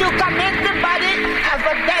about to commit the body of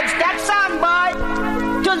a dead Stetson boy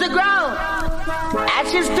to the ground.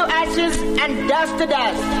 Ashes to ashes and dust to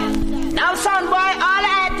dust. Now, son boy, all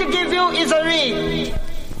I had to give you is a ring.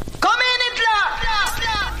 Come in, Hitler!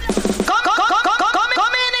 Come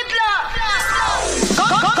in, Hitler!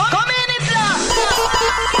 Come in, Hitler!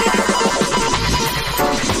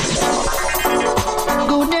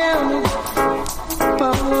 Go down,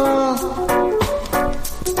 Papa.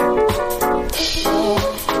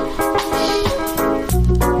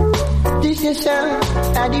 This is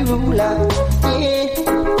the ruler, yeah.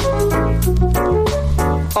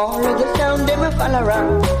 All of the sound they will fall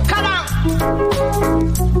around. Come on.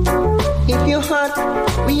 If you're hot,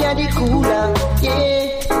 we are the cooler,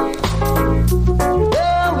 yeah.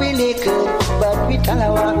 Oh, we liquor, but we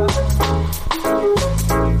talawa.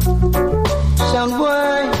 Sound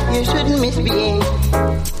boy, you shouldn't miss being.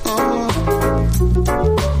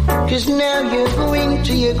 Cause now you're going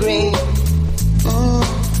to your grave.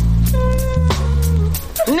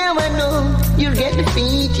 Now I know you'll get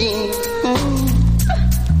defeated.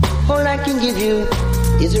 All I can give you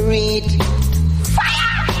is a reed.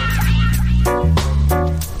 Fire!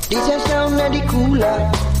 This is sound of the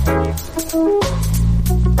cooler.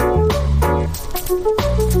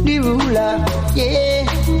 The ruler, yeah.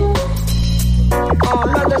 All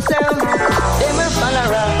of the sound, they will fall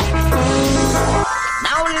around.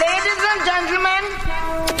 Now, ladies and gentlemen,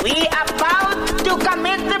 we are about to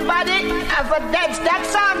commit the body of a dead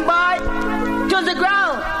Stetson boy to the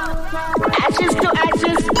ground. Ashes to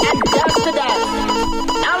ashes and dust to dust.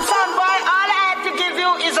 Now, son boy, all I had to give you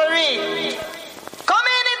is a ring. Come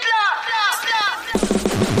in, Hitler!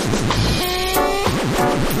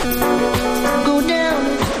 Go down,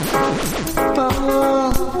 Papa.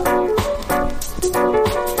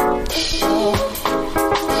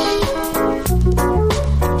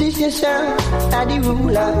 This is the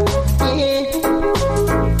ruler, yeah.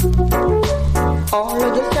 All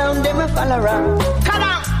of the sound they will fall around. Come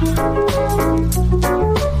on!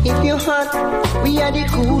 If you're hot, we are the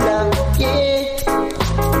cooler, yeah.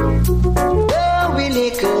 Oh, we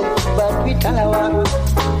liquor, but we talawa.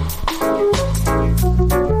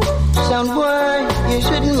 Sound boy, you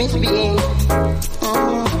shouldn't miss being.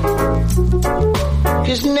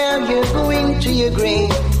 Cause now you're going to your grave.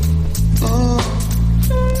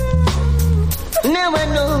 Now I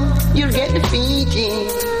know you'll get defeated.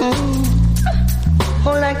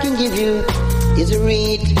 All I can give you is a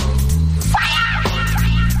reed. Fire!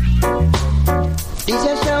 This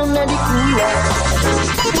is sound of the cooler.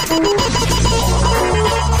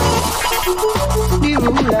 The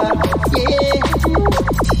ruler, yeah.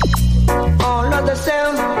 All of the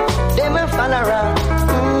sound, they will fall around.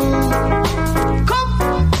 Come,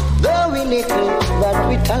 though we little, but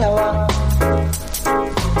we talawa.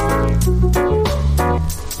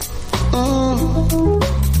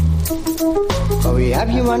 Oh, we have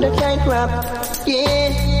you on the tight wrap, yeah.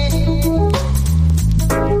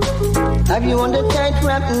 Have you on the tight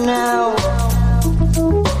wrap now?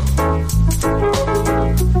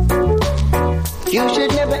 You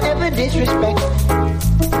should never ever disrespect.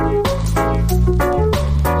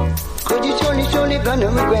 Cause you surely gonna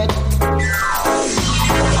regret.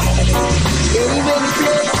 Anyway, you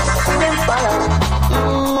play, then follow.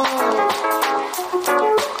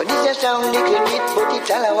 Cause this just sound little bit, but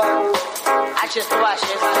it's all I want. I just watch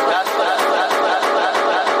it.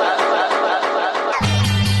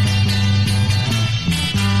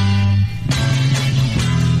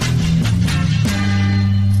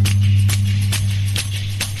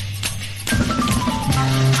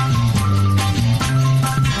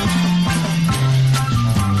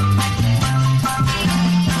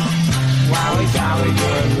 Wowie, zowie,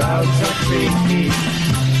 your love's so tricky.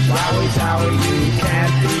 Wowie, zowie, you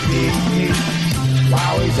can't be beaten.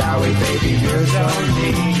 Wowie, zowie, baby, you're so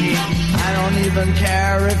neat. I don't even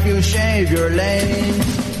care if you shave your legs.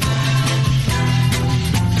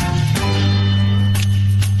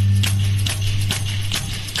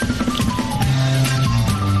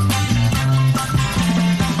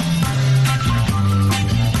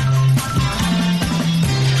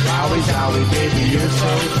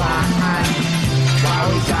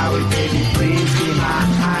 Wowie, baby, please be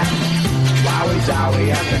mine. Wowie, zowie,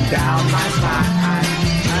 up and down my spine.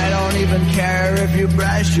 I don't even care if you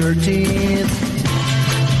brush your teeth.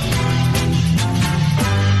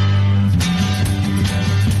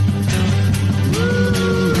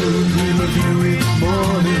 Dream of you each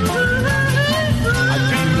morning. I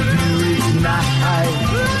dream of you each night.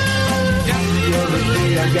 Just the other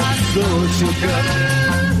day I got so shook up.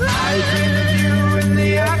 I dream of you in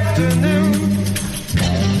the afternoon.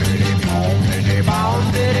 Bomb diddy bomb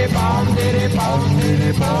diddy bomb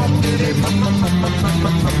diddy bomb diddy bum bum bum bum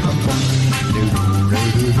bum bum bum bum.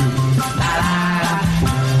 La la la.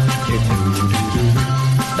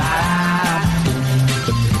 La la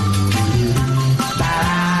la.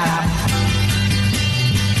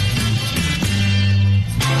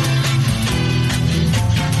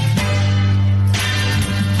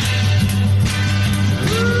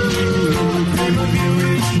 Dream of you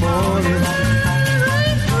each morning.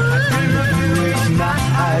 I dream of you each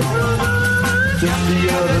night. Just the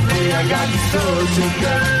other day I got so shook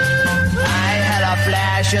up. I had a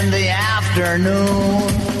flash in the afternoon.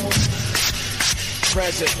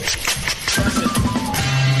 Present.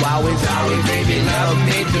 Wowie zowie, baby, love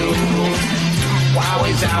me too.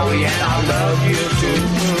 Wowie zowie, and I'll love you too.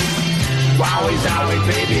 Wowie zowie,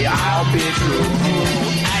 baby, I'll be true.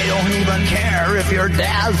 I don't even care if your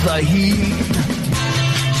dad's the heat.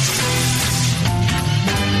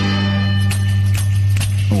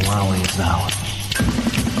 Wowie zowie.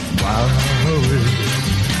 Wowie.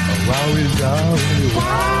 Wowie zowie.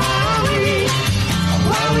 Wowie.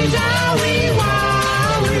 Wowie zowie.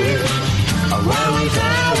 Wowie. Wowie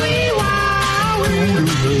zowie. Wowie.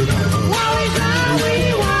 Wowie zowie.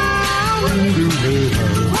 Wowie.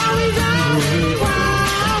 Wowie zowie.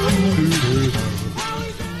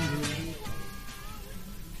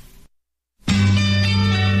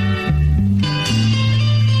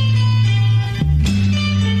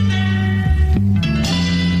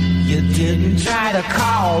 Didn't try to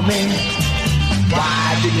call me.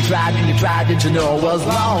 Why did you try? Did you know I was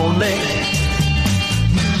lonely?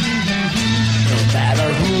 No matter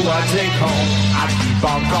who I take home, I keep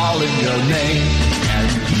on calling your name.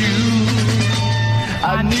 And you,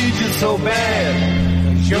 I need you so bad.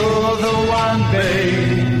 You're the one,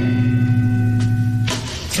 babe.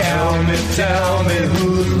 Tell me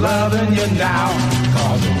who's loving you now.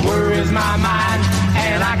 'Cause it worries my mind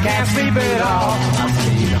and I can't sleep at all. I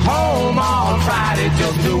stayed home on Friday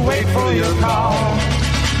just to wait for your call.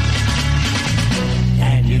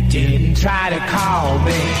 And you didn't try to call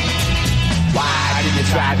me. Why did you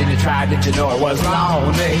try? Did you know I was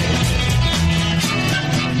lonely?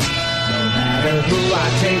 No matter who I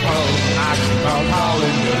take home, I keep on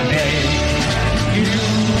calling your name. You,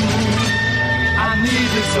 I need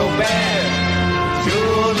you so bad.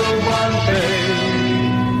 You're the one thing.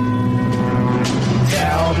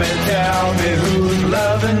 Tell me who's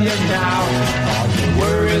loving you now. All the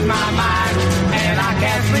worries my mind, and I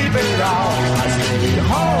can't sleep at all. I stayed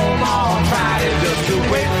home on Friday just to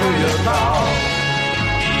wait for your call.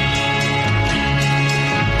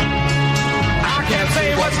 I can't say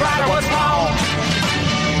what's right or what's wrong,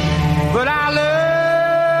 but I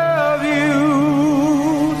love you.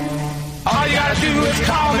 All you gotta do is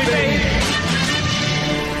call me, babe,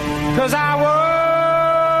 'cause I want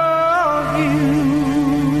you.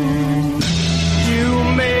 You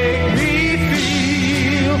make me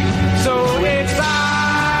feel so excited,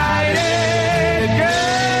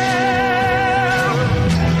 girl.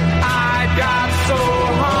 I got so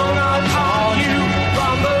hung up on you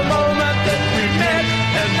from the moment that we met,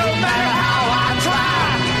 and no matter how I try,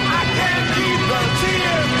 I can't keep the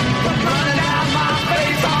tears from running down my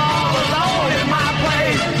face all alone in my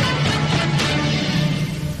place.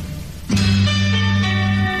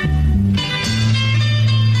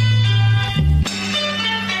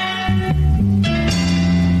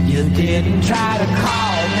 You didn't try to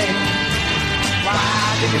call me. Why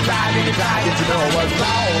did you try? Did you know I was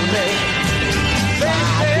lonely?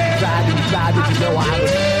 Why did you try? Did you know I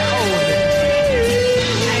was lonely?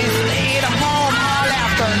 I stayed home all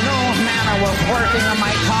afternoon, man. I was working on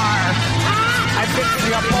my car. I fixed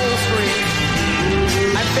the upholstery.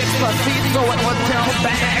 I fixed the seat so it would tilt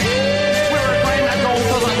back. We were going to go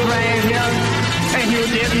to the graveyard, and you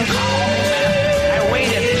didn't call me, man. I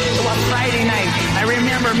waited. It was Friday night. I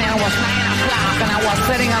remember, man, it was 9 o'clock, and I was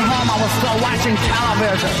sitting at home. I was still watching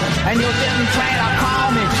television, and you didn't try to call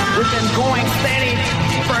me. We've been going steady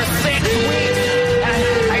for 6 weeks, and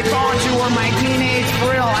I thought you were my teenage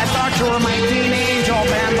thrill. I thought you were my teenage old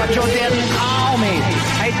man, but you didn't call me.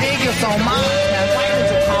 I dig you so much, man. Why did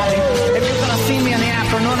you call me? If you could have seen me in the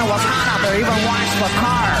afternoon, it was hot out there. Even washed the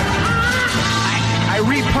car. I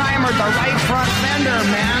timer, the right front fender,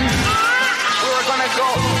 man.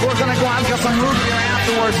 We're gonna go out and get some root beer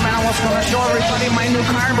afterwards, man. I was gonna show everybody my new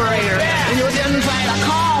carburetor. And you didn't try to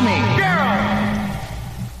call me. Girl!